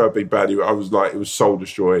 my show had been bad. I was like, it was soul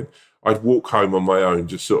destroying. I'd walk home on my own,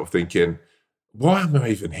 just sort of thinking, why am I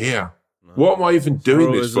even here? No. What am I even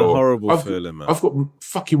doing this for? It's a horrible feeling, man. I've got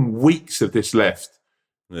fucking weeks of this left.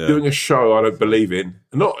 Yeah. Doing a show I don't believe in.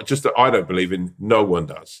 Not just that I don't believe in, no one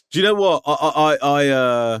does. Do you know what?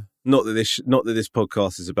 not that this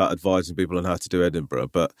podcast is about advising people on how to do Edinburgh,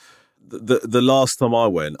 but the last time I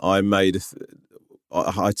went, I made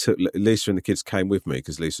I took Lisa and the kids came with me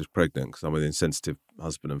because Lisa's pregnant because I'm an insensitive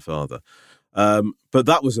husband and father. But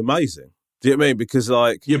that was amazing. Do you know what I mean? Because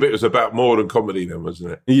like, yeah, but it was about more than comedy then,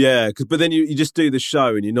 wasn't it? Yeah, but then you just do the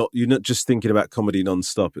show and you're not just thinking about comedy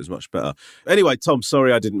non-stop. It was much better. Anyway, Tom,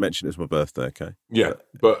 sorry I didn't mention it was my birthday. Okay. Yeah,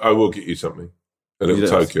 but I will get you something, a little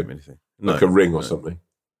token, like a ring or something.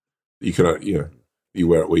 You can, you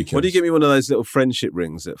wear at weekends. Why do you get me one of those little friendship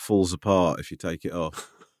rings that falls apart if you take it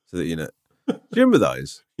off, so that do you remember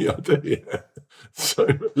those? Yeah, I do. Yeah. So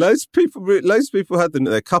loads of people had them.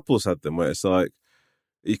 Their couples had them, where it's like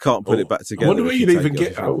you can't put it back together. I wonder where you'd even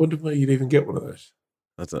get. I wonder where you'd even get one of those.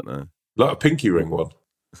 I don't know. Like a pinky ring one.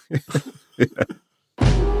 Yeah.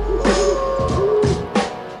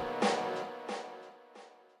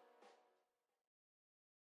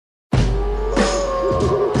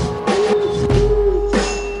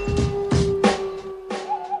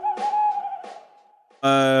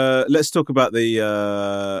 Let's talk about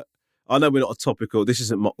the. I know we're not a topical. This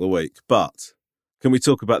isn't Mock the Week, but can we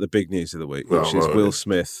talk about the big news of the week, which is Will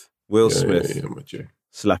Smith. Will Smith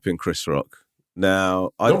slapping Chris Rock.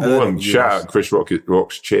 Now, shout out Chris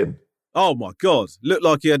Rock's chin. Oh my God! Looked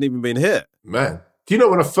like he hadn't even been hit. Man, do you know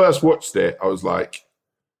when I first watched it, I was like,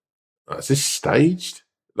 "Is this staged?"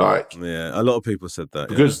 Like, yeah, a lot of people said that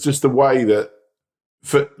because just the way that,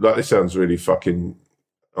 this sounds really fucking.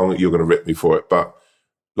 You're going to rip me for it, but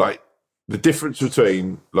like the difference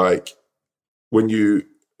between like when you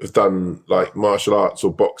have done like martial arts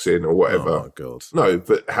or boxing or whatever. Oh my God! No,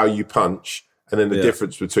 but how you punch, and then the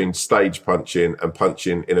difference between stage punching and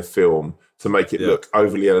punching in a film to make it look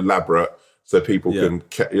overly elaborate, so people can,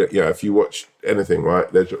 if you watch anything, right,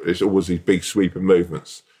 there's always these big sweeping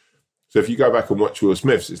movements. So if you go back and watch Will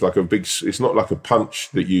Smith's, it's like it's not like a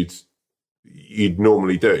punch that you'd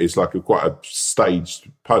normally do. It's like quite a staged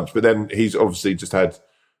punch. But then he's obviously just had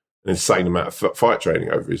an insane amount of fight training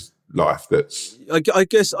over his life. That's I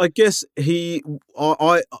guess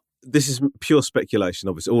this is pure speculation.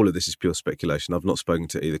 Obviously, all of this is pure speculation. I've not spoken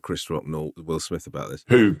to either Chris Rock nor Will Smith about this.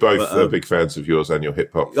 Who both are big fans of yours and your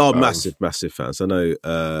hip hop. Oh, massive fans. I know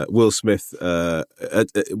Will Smith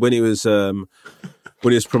when he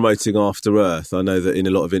was promoting After Earth. I know that in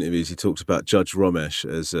a lot of interviews he talked about Judge Ramesh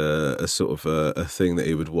as a sort of a thing that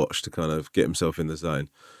he would watch to kind of get himself in the zone.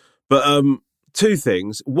 But two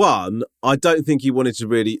things. One, I don't think he wanted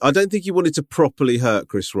to properly hurt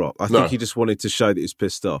Chris Rock. I think he just wanted to show that he's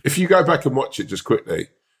pissed off. If you go back and watch it just quickly,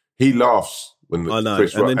 he laughs when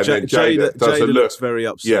Chris Rock, and then Jada looks very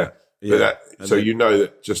upset. Yeah. So you know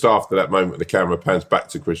that just after that moment, the camera pans back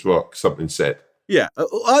to Chris Rock, something said. Yeah,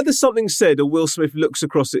 either something said or Will Smith looks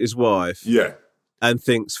across at his wife. Yeah. And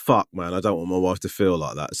thinks, fuck, man, I don't want my wife to feel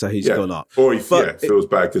like that. So he's gone up. Or he feels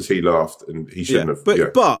bad because he laughed and he shouldn't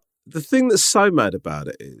have. But the thing that's so mad about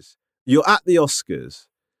it is you're at the Oscars,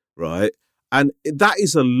 right? And that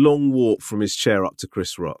is a long walk from his chair up to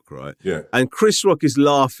Chris Rock, right? Yeah. And Chris Rock is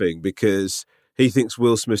laughing because he thinks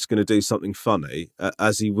Will Smith's going to do something funny,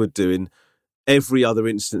 as he would do in every other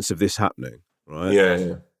instance of this happening, right?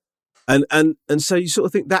 Yeah. And so you sort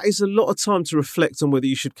of think that is a lot of time to reflect on whether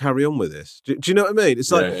you should carry on with this. Do you know what I mean?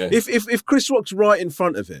 It's like if Chris Rock's right in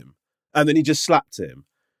front of him and then he just slapped him,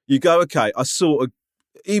 you go, okay, I sort of,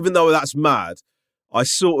 even though that's mad, I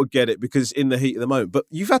sort of get it because in the heat of the moment. But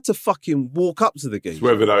you've had to fucking walk up to the geese.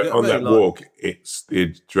 Whether on that walk, it's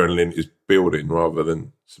the adrenaline is building rather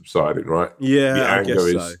than subsiding, right? Yeah, the anger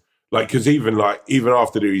I guess so. Because even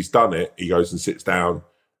after he's done it, he goes and sits down.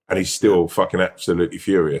 And he's still fucking absolutely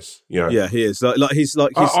furious, you know. Yeah, he is. I know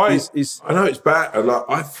it's bad,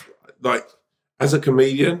 and as a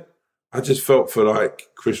comedian, I just felt for like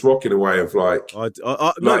Chris Rock in a way of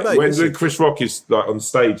when Chris Rock is like on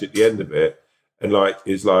stage at the end of it, and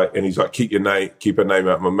he's like keep her name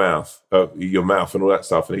out of my mouth, your mouth, and all that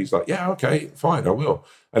stuff, and he's like, yeah, okay, fine, I will,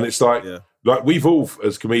 and it's like. Yeah. Like we've all,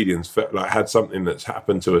 as comedians, had something that's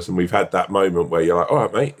happened to us, and we've had that moment where you're like, "All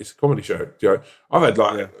right, mate, it's a comedy show." You know, I've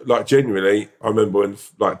had genuinely. I remember when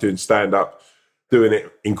doing stand up, doing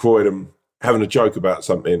it in Croydon, having a joke about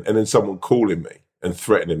something, and then someone calling me and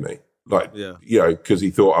threatening me, because he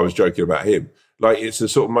thought I was joking about him. Like it's a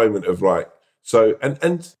sort of moment of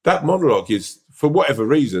and that monologue is, for whatever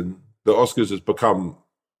reason, the Oscars has become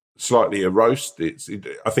slightly a roast.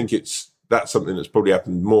 I think that's something that's probably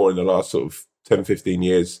happened more in the last sort of 10, 15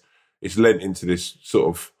 years. It's lent into this sort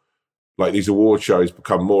of, these award shows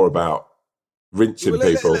become more about rinsing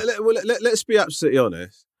people. Let's be absolutely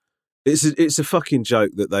honest. It's a fucking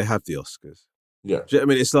joke that they have the Oscars. Yeah. Do you know what I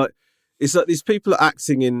mean? It's like, It's like these people are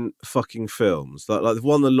acting in fucking films, like they've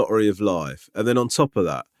won the lottery of life, and then on top of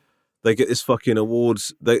that, they get this fucking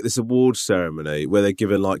this awards ceremony where they're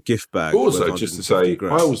given like gift bags. Also, just to say, I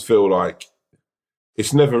always feel like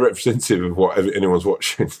it's never representative of what anyone's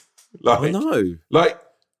watching. I know. Like,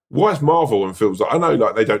 why is Marvel and films like? I know,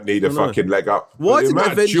 like they don't need a fucking leg up. Why didn't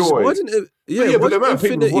Avengers? Why didn't it? Yeah, but the amount of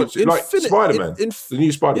people watch it, like Spider-Man, the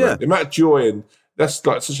new Spider-Man, the amount of joy, and that's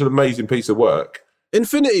like such an amazing piece of work.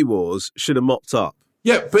 Infinity Wars should have mopped up.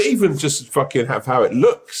 Yeah, but even just fucking have how it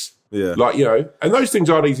looks. Yeah, like and those things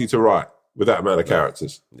aren't easy to write with that amount of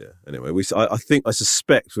characters. Yeah. Anyway, I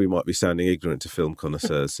suspect we might be sounding ignorant to film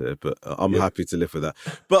connoisseurs here, but I'm happy to live with that.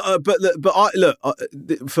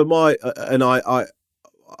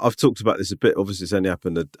 I've talked about this a bit. Obviously, it's only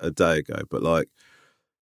happened a day ago, but like,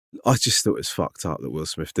 I just thought it was fucked up that Will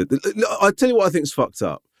Smith did. I tell you what I think is fucked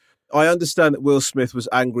up. I understand that Will Smith was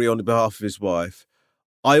angry on behalf of his wife.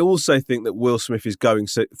 I also think that Will Smith is going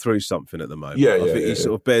through something at the moment. I think he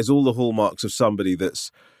sort of bears all the hallmarks of somebody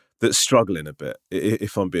that's struggling a bit,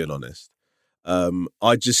 if I'm being honest.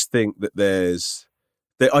 I just think that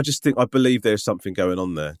I believe there's something going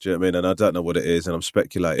on there. Do you know what I mean? And I don't know what it is, and I'm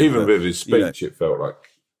speculating. Even with his speech, it felt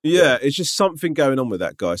like. Yeah, it's just something going on with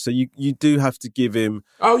that guy. So you do have to give him.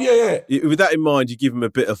 Oh yeah. With that in mind, you give him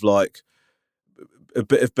a bit of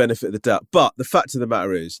benefit of the doubt. But the fact of the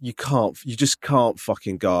matter is, you just can't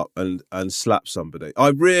fucking go up and slap somebody. I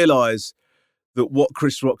realise that what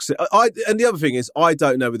Chris Rock said. And the other thing is, I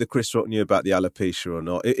don't know whether Chris Rock knew about the alopecia or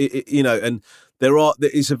not. And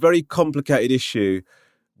it's a very complicated issue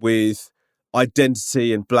with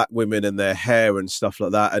identity and black women and their hair and stuff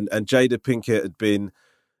like that. And Jada Pinkett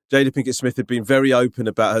Smith had been very open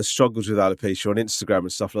about her struggles with alopecia on Instagram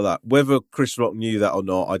and stuff like that. Whether Chris Rock knew that or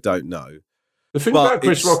not, I don't know. The thing about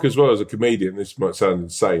Chris Rock as well as a comedian, this might sound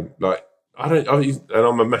insane, like, and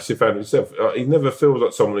I'm a massive fan of himself. He never feels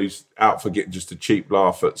like someone who's out for getting just a cheap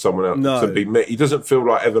laugh at someone else. No. He doesn't feel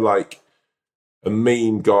like ever like a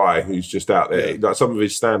mean guy who's just out there. Like some of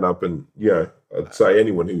his stand-up, and I'd say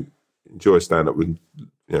anyone who enjoys stand-up,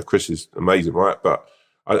 Chris is amazing, right? But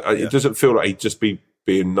it doesn't feel like he'd just be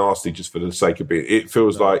being nasty just for the sake of being. It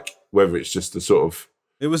feels like whether it's just a sort of.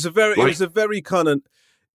 It was a very kind of.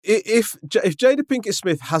 If Jada Pinkett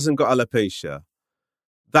Smith hasn't got alopecia,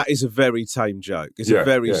 that is a very tame joke. It's a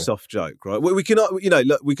very soft joke, right? We can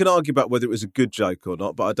argue about whether it was a good joke or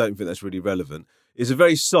not, but I don't think that's really relevant. It's a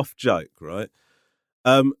very soft joke, right?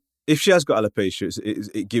 If she has got alopecia,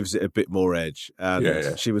 it gives it a bit more edge,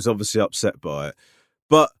 and she was obviously upset by it.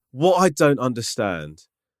 But what I do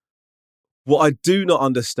not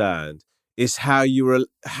understand is how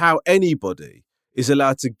anybody is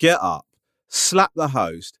allowed to get up, slap the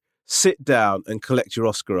host, sit down, and collect your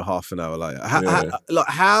Oscar a half an hour later. How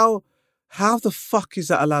the fuck is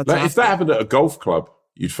that allowed to happen? If that happened at a golf club,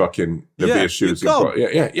 there'd be a shooting.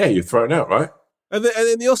 You'd throw it out, right? And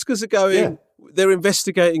then the Oscars are going, they're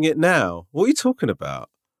investigating it now. What are you talking about?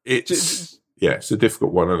 It's a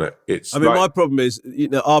difficult one, isn't it? My problem is,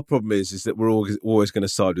 our problem is that we're always going to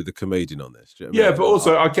side with the comedian on this. Do you know what I mean? But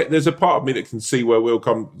also, there's a part of me that can see where we'll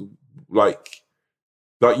come, like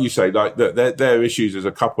you say, like their issues as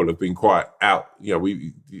a couple have been quite out.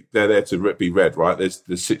 They're there to be read, right? There's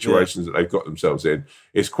situations that they've got themselves in.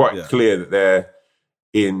 It's quite clear that they're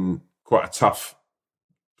in quite a tough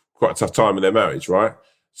time in their marriage, right?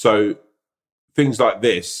 So things like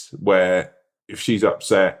this, where if she's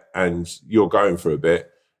upset and you're going for a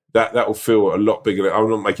bit, that will feel a lot bigger.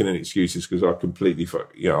 I'm not making any excuses because I completely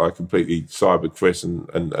side with Chris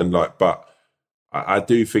and like, but I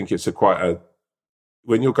do think it's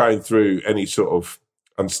when you're going through any sort of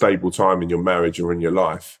unstable time in your marriage or in your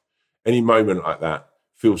life, any moment like that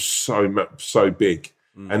feels so big.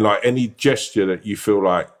 And like any gesture that you feel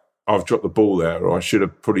like I've dropped the ball there, or I should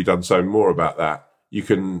have probably done so more about that, you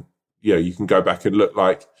can go back and look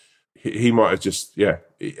like he might have just,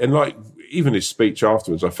 and like even his speech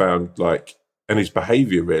afterwards, I found like, and his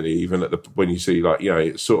behaviour really, even when you see like,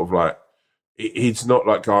 it's sort of like, he's not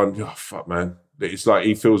like going, oh fuck man. It's like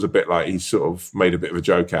he feels a bit like he's sort of made a bit of a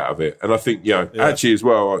joke out of it. And I think, actually as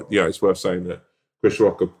well, it's worth saying that Chris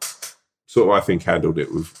Rock sort of, I think, handled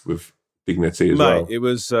it with dignity as well. It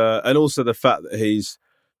was, and also the fact that he's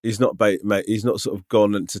not sort of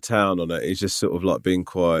gone into town on it. He's just sort of like being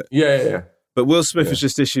quiet. Yeah. But Will Smith has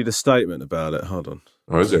just issued a statement about it. Hold on.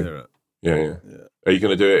 Oh, is it? Yeah. Are you going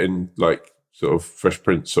to do it in like sort of Fresh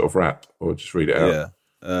Prince sort of rap, or just read it out?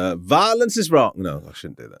 Yeah. Violence is wrong. No, I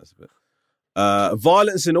shouldn't do that. It's a bit.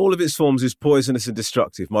 Violence in all of its forms is poisonous and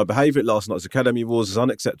destructive. My behaviour at last night's Academy Awards is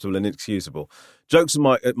unacceptable and inexcusable. Jokes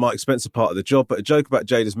at my expense are part of the job, but a joke about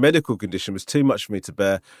Jada's medical condition was too much for me to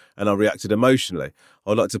bear, and I reacted emotionally. I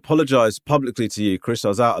would like to apologise publicly to you, Chris. I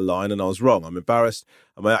was out of line and I was wrong. I'm embarrassed,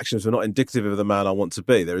 and my actions were not indicative of the man I want to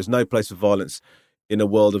be. There is no place for violence in a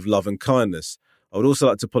world of love and kindness. I would also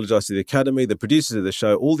like to apologise to the Academy, the producers of the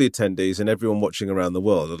show, all the attendees and everyone watching around the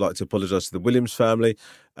world. I'd like to apologise to the Williams family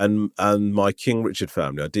and my King Richard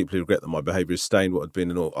family. I deeply regret that my behaviour has stained what had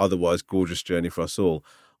been an otherwise gorgeous journey for us all.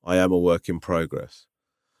 I am a work in progress.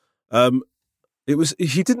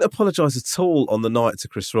 He didn't apologise at all on the night to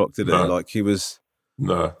Chris Rock, did he? No. Like he was...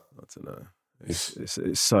 No. I don't know. It's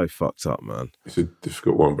so fucked up, man. It's a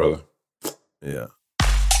difficult one, brother. Yeah.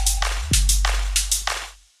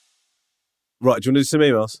 Right, do you want to do some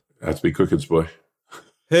emails? It had to be Quickens, boy.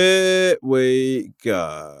 Here we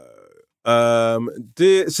go.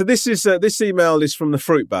 So this email is from the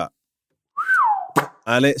Fruit Bat.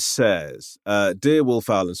 And it says, Dear Wolf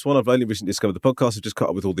Owl and Swan, I've only recently discovered the podcast. I've just caught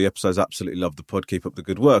up with all the episodes. Absolutely love the pod. Keep up the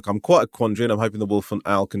good work. I'm quite a quandary and I'm hoping the Wolf and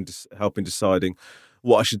Owl can help in deciding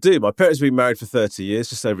what I should do. My parents have been married for 30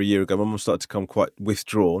 years. Just over a year ago, my mum started to become quite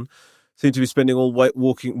withdrawn. Seemed to be spending all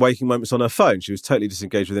waking moments on her phone. She was totally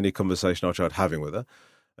disengaged with any conversation I tried having with her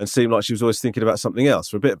and seemed like she was always thinking about something else.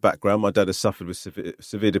 For a bit of background, my dad has suffered with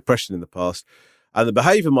severe depression in the past, and the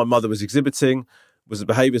behaviour my mother was exhibiting was the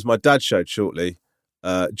behaviours my dad showed shortly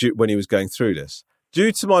when he was going through this.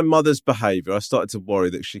 Due to my mother's behaviour, I started to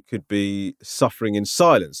worry that she could be suffering in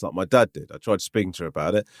silence like my dad did. I tried speaking to her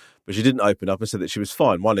about it, but she didn't open up and said that she was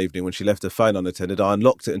fine. One evening when she left her phone unattended, I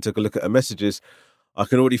unlocked it and took a look at her messages. I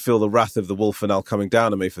can already feel the wrath of the Wolf and Owl coming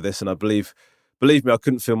down on me for this, and I believe me, I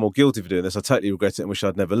couldn't feel more guilty for doing this. I totally regret it and wish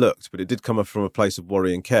I'd never looked, but it did come from a place of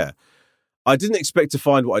worry and care. I didn't expect to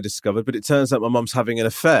find what I discovered, but it turns out my mum's having an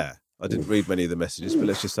affair. I didn't read many of the messages, but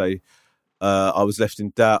let's just say I was left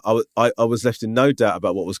in doubt. I was left in no doubt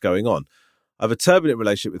about what was going on. I have a turbulent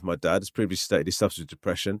relationship with my dad. As previously stated, he suffers with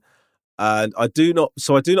depression. And I do not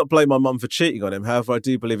blame my mum for cheating on him. However, I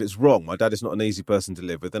do believe it's wrong. My dad is not an easy person to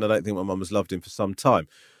live with, and I don't think my mum has loved him for some time.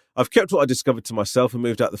 I've kept what I discovered to myself and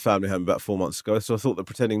moved out the family home about 4 months ago, so I thought that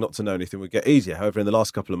pretending not to know anything would get easier. However, in the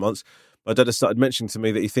last couple of months, my dad has started mentioning to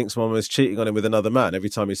me that he thinks my mum is cheating on him with another man. Every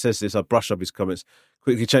time he says this, I brush up his comments,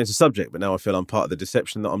 quickly change the subject, but now I feel I'm part of the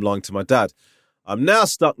deception that I'm lying to my dad. I'm now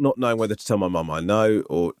stuck not knowing whether to tell my mum I know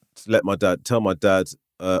or to tell my dad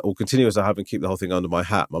or continue as I have and keep the whole thing under my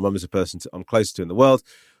hat. My mum is a person I'm close to in the world.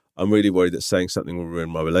 I'm really worried that saying something will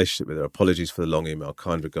ruin my relationship with her. Apologies for the long email.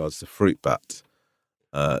 Kind regards to Fruit Bat.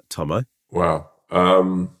 Tomo? Wow.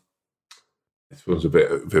 This was a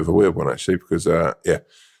bit of a weird one, actually, because,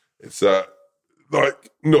 it's like,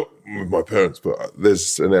 not with my parents, but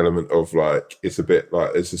there's an element of, like, it's a bit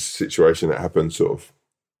like, it's a situation that happened sort of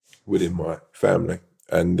within my family.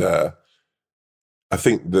 And I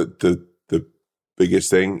think that the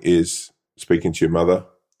biggest thing is speaking to your mother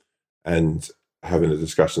and having a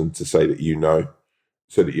discussion to say that you know,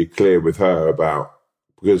 so that you're clear with her about,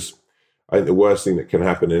 because I think the worst thing that can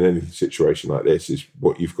happen in any situation like this is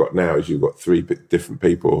what you've got now is you've got three different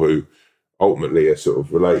people who ultimately are sort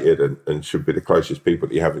of related and should be the closest people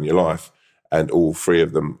that you have in your life. And all three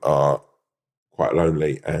of them are quite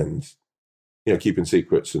lonely and, you know, keeping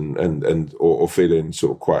secrets or feeling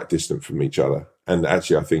sort of quite distant from each other. And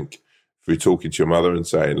actually, I think through talking to your mother and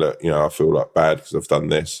saying, look, you know, I feel like bad because I've done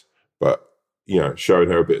this, but, you know, showing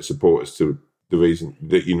her a bit of support as to the reason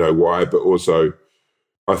that you know why, but also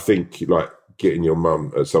I think like getting your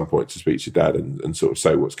mum at some point to speak to your dad and sort of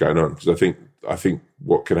say what's going on. Because I think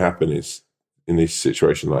what can happen is in this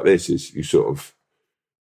situation like this is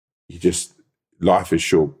life is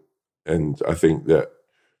short. And I think that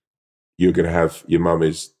you're going to have, your mum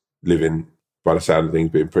is living, by the sound of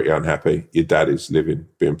things, being pretty unhappy. Your dad is living,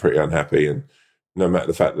 being pretty unhappy. And no matter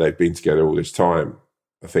the fact that they've been together all this time,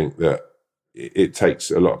 I think that it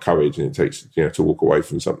takes a lot of courage and it takes, you know, to walk away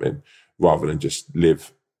from something rather than just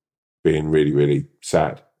live being really, really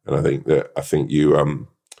sad. And I think you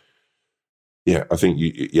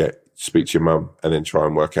speak to your mum and then try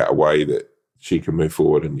and work out a way that she can move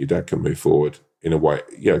forward and your dad can move forward in a way,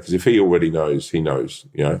 you know, because if he already knows, he knows,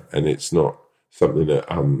 you know, and it's not something that,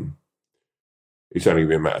 it's only going to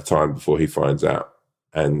be a matter of time before he finds out.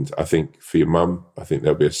 And I think for your mum, I think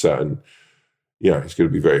there'll be a certain, you know, it's going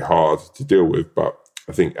to be very hard to deal with, but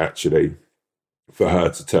I think actually for her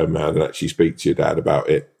to turn around and actually speak to your dad about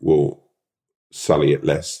it will sully it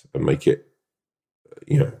less and make it,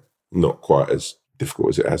 you know, not quite as difficult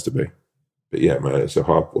as it has to be. But yeah, man, it's a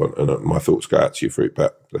hard one. And my thoughts go out to you, Fruit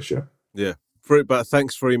Bat. Bless you. Yeah. Fruitbat,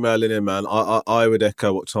 thanks for emailing in, man. I would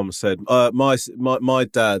echo what Tom said. My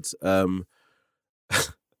dad,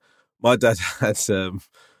 my dad had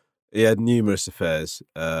he had numerous affairs.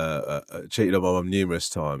 Cheated on my mum numerous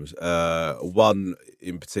times. One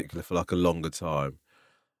in particular for like a longer time,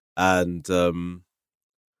 and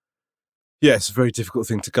yeah, it's a very difficult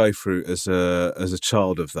thing to go through as a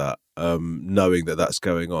child of that, knowing that that's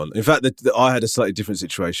going on. In fact, I had a slightly different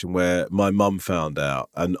situation where my mum found out,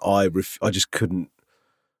 and I just couldn't.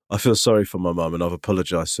 I feel sorry for my mum, and I've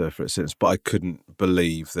apologised to her for it since. But I couldn't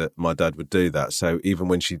believe that my dad would do that. So even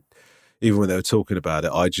when they were talking about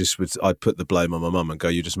it, I'd put the blame on my mum and go,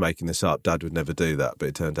 "You're just making this up. Dad would never do that." But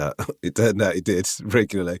it turned out he did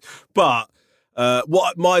regularly. But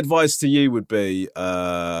what my advice to you would be,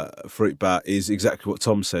 Fruitbat, is exactly what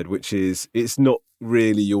Tom said, which is it's not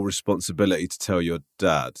really your responsibility to tell your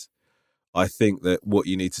dad. I think that what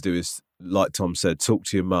you need to do is, like Tom said, talk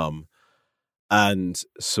to your mum and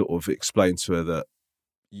sort of explain to her that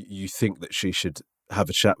you think that she should have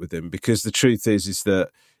a chat with him, because the truth is that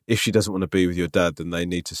if she doesn't want to be with your dad, then they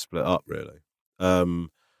need to split up, really. And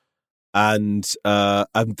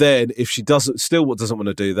then if she doesn't want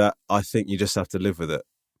to do that, I think you just have to live with it.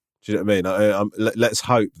 Do you know what I mean? Let's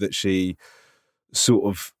hope that she sort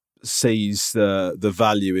of sees the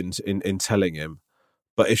value in telling him.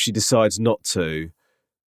 But if she decides not to,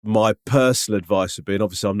 my personal advice would be, and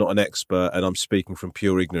obviously I'm not an expert and I'm speaking from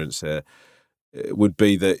pure ignorance here, it would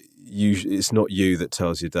be that it's not you that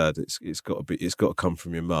tells your dad. It's got to come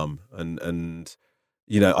from your mum. And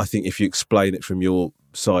you know, I think if you explain it from your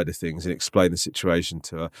side of things and explain the situation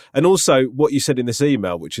to her, and also what you said in this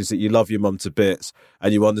email, which is that you love your mum to bits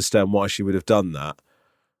and you understand why she would have done that,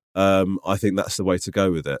 I think that's the way to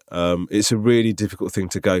go with it. It's a really difficult thing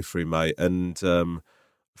to go through, mate, and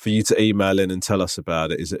for you to email in and tell us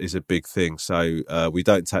about it is a big thing. So we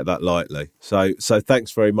don't take that lightly. So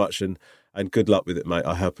thanks very much, and good luck with it, mate.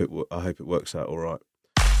 I hope it works out all right.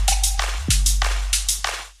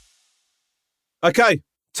 Okay,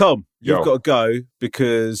 Tom, you've got to go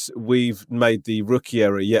because we've made the rookie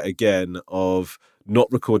error yet again of not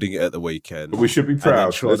recording it at the weekend. We should be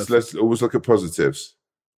proud. Let's always look at positives.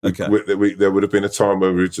 Okay. There would have been a time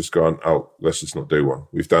where we would just gone, oh, let's just not do one.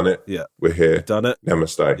 We've done it. Yeah. We're here. We've done it.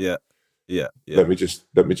 Namaste. Yeah. Let me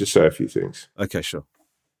just say a few things. Okay, sure.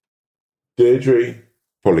 Deirdre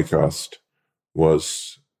Polycast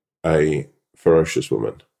was a ferocious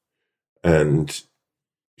woman, and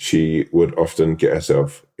she would often get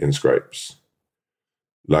herself in scrapes.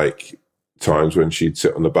 Like times when she'd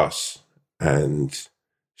sit on the bus and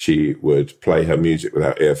she would play her music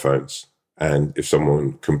without earphones. And if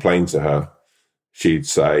someone complained to her, she'd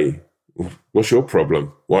say, "What's your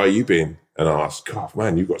problem? Why are you being?" And ask, "God,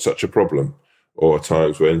 man, you've got such a problem." Or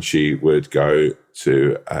times when she would go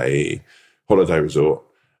to a holiday resort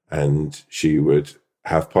and she would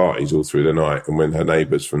have parties all through the night. And when her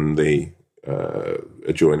neighbours from the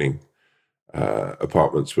adjoining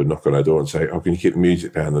apartments would knock on her door and say, "Oh, can you keep the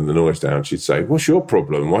music down and the noise down?" She'd say, "What's your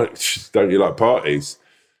problem? Why don't you like parties?"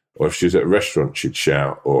 Or if she was at a restaurant, she'd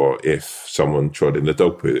shout. Or if someone trod in the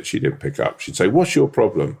dog poo that she didn't pick up, she'd say, "What's your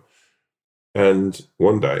problem?" And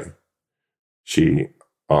one day she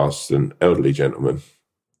asked an elderly gentleman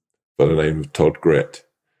by the name of Todd Grit.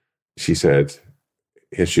 She said,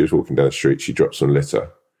 here she was walking down the street, she dropped some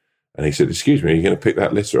litter. And he said, "Excuse me, are you going to pick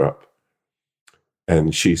that litter up?"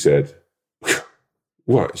 And she said,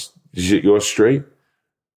 "What? Is it your street?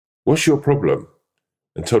 What's your problem?"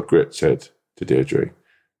 And Todd Grit said to Deirdre,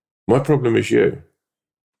 "My problem is you.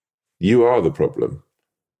 You are the problem,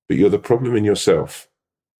 but you're the problem in yourself,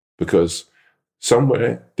 because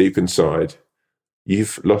somewhere deep inside,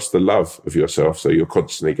 you've lost the love of yourself, so you're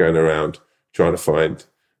constantly going around trying to find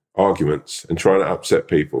arguments and trying to upset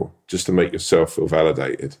people just to make yourself feel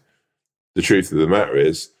validated. The truth of the matter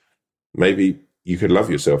is, maybe you could love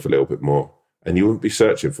yourself a little bit more and you wouldn't be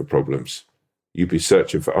searching for problems. You'd be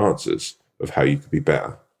searching for answers of how you could be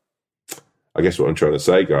better." I guess what I'm trying to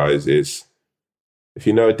say, guys, is if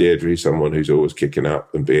you know a Deirdre, someone who's always kicking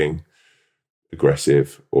up and being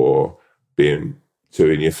aggressive or being too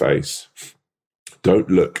in your face, don't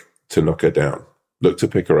look to knock her down. Look to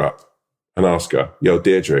pick her up and ask her, "Yo,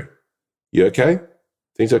 Deirdre, you okay?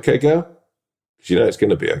 Things okay, girl?" Because you know it's going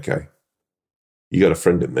to be okay. You got a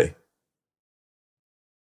friend in me.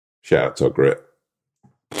 Shout out Todd Grit.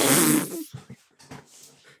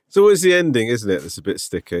 It's always the ending, isn't it? That's a bit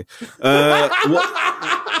sticky.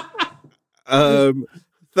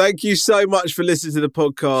 Thank you so much for listening to the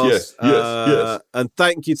podcast. Yes. And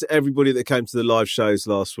thank you to everybody that came to the live shows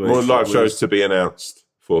last week. More live shows to be announced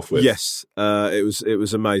forthwith. Yes, it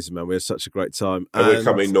was amazing, man. We had such a great time. And we're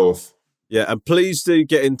coming north. Yeah, and please do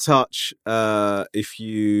get in touch if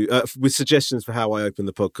you with suggestions for how I open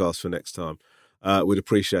the podcast for next time. We'd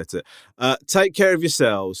appreciate it. Take care of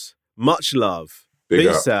yourselves. Much love. Big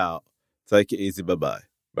Peace up. out. Take it easy. Bye-bye.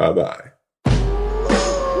 Bye-bye.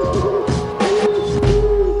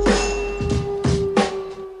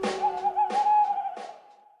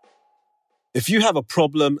 If you have a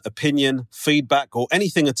problem, opinion, feedback, or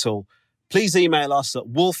anything at all, please email us at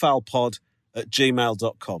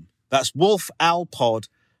wolfowlpod@gmail.com. That's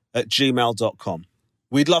wolfowlpod@gmail.com.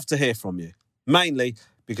 We'd love to hear from you, mainly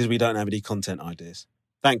because we don't have any content ideas.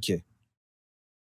 Thank you.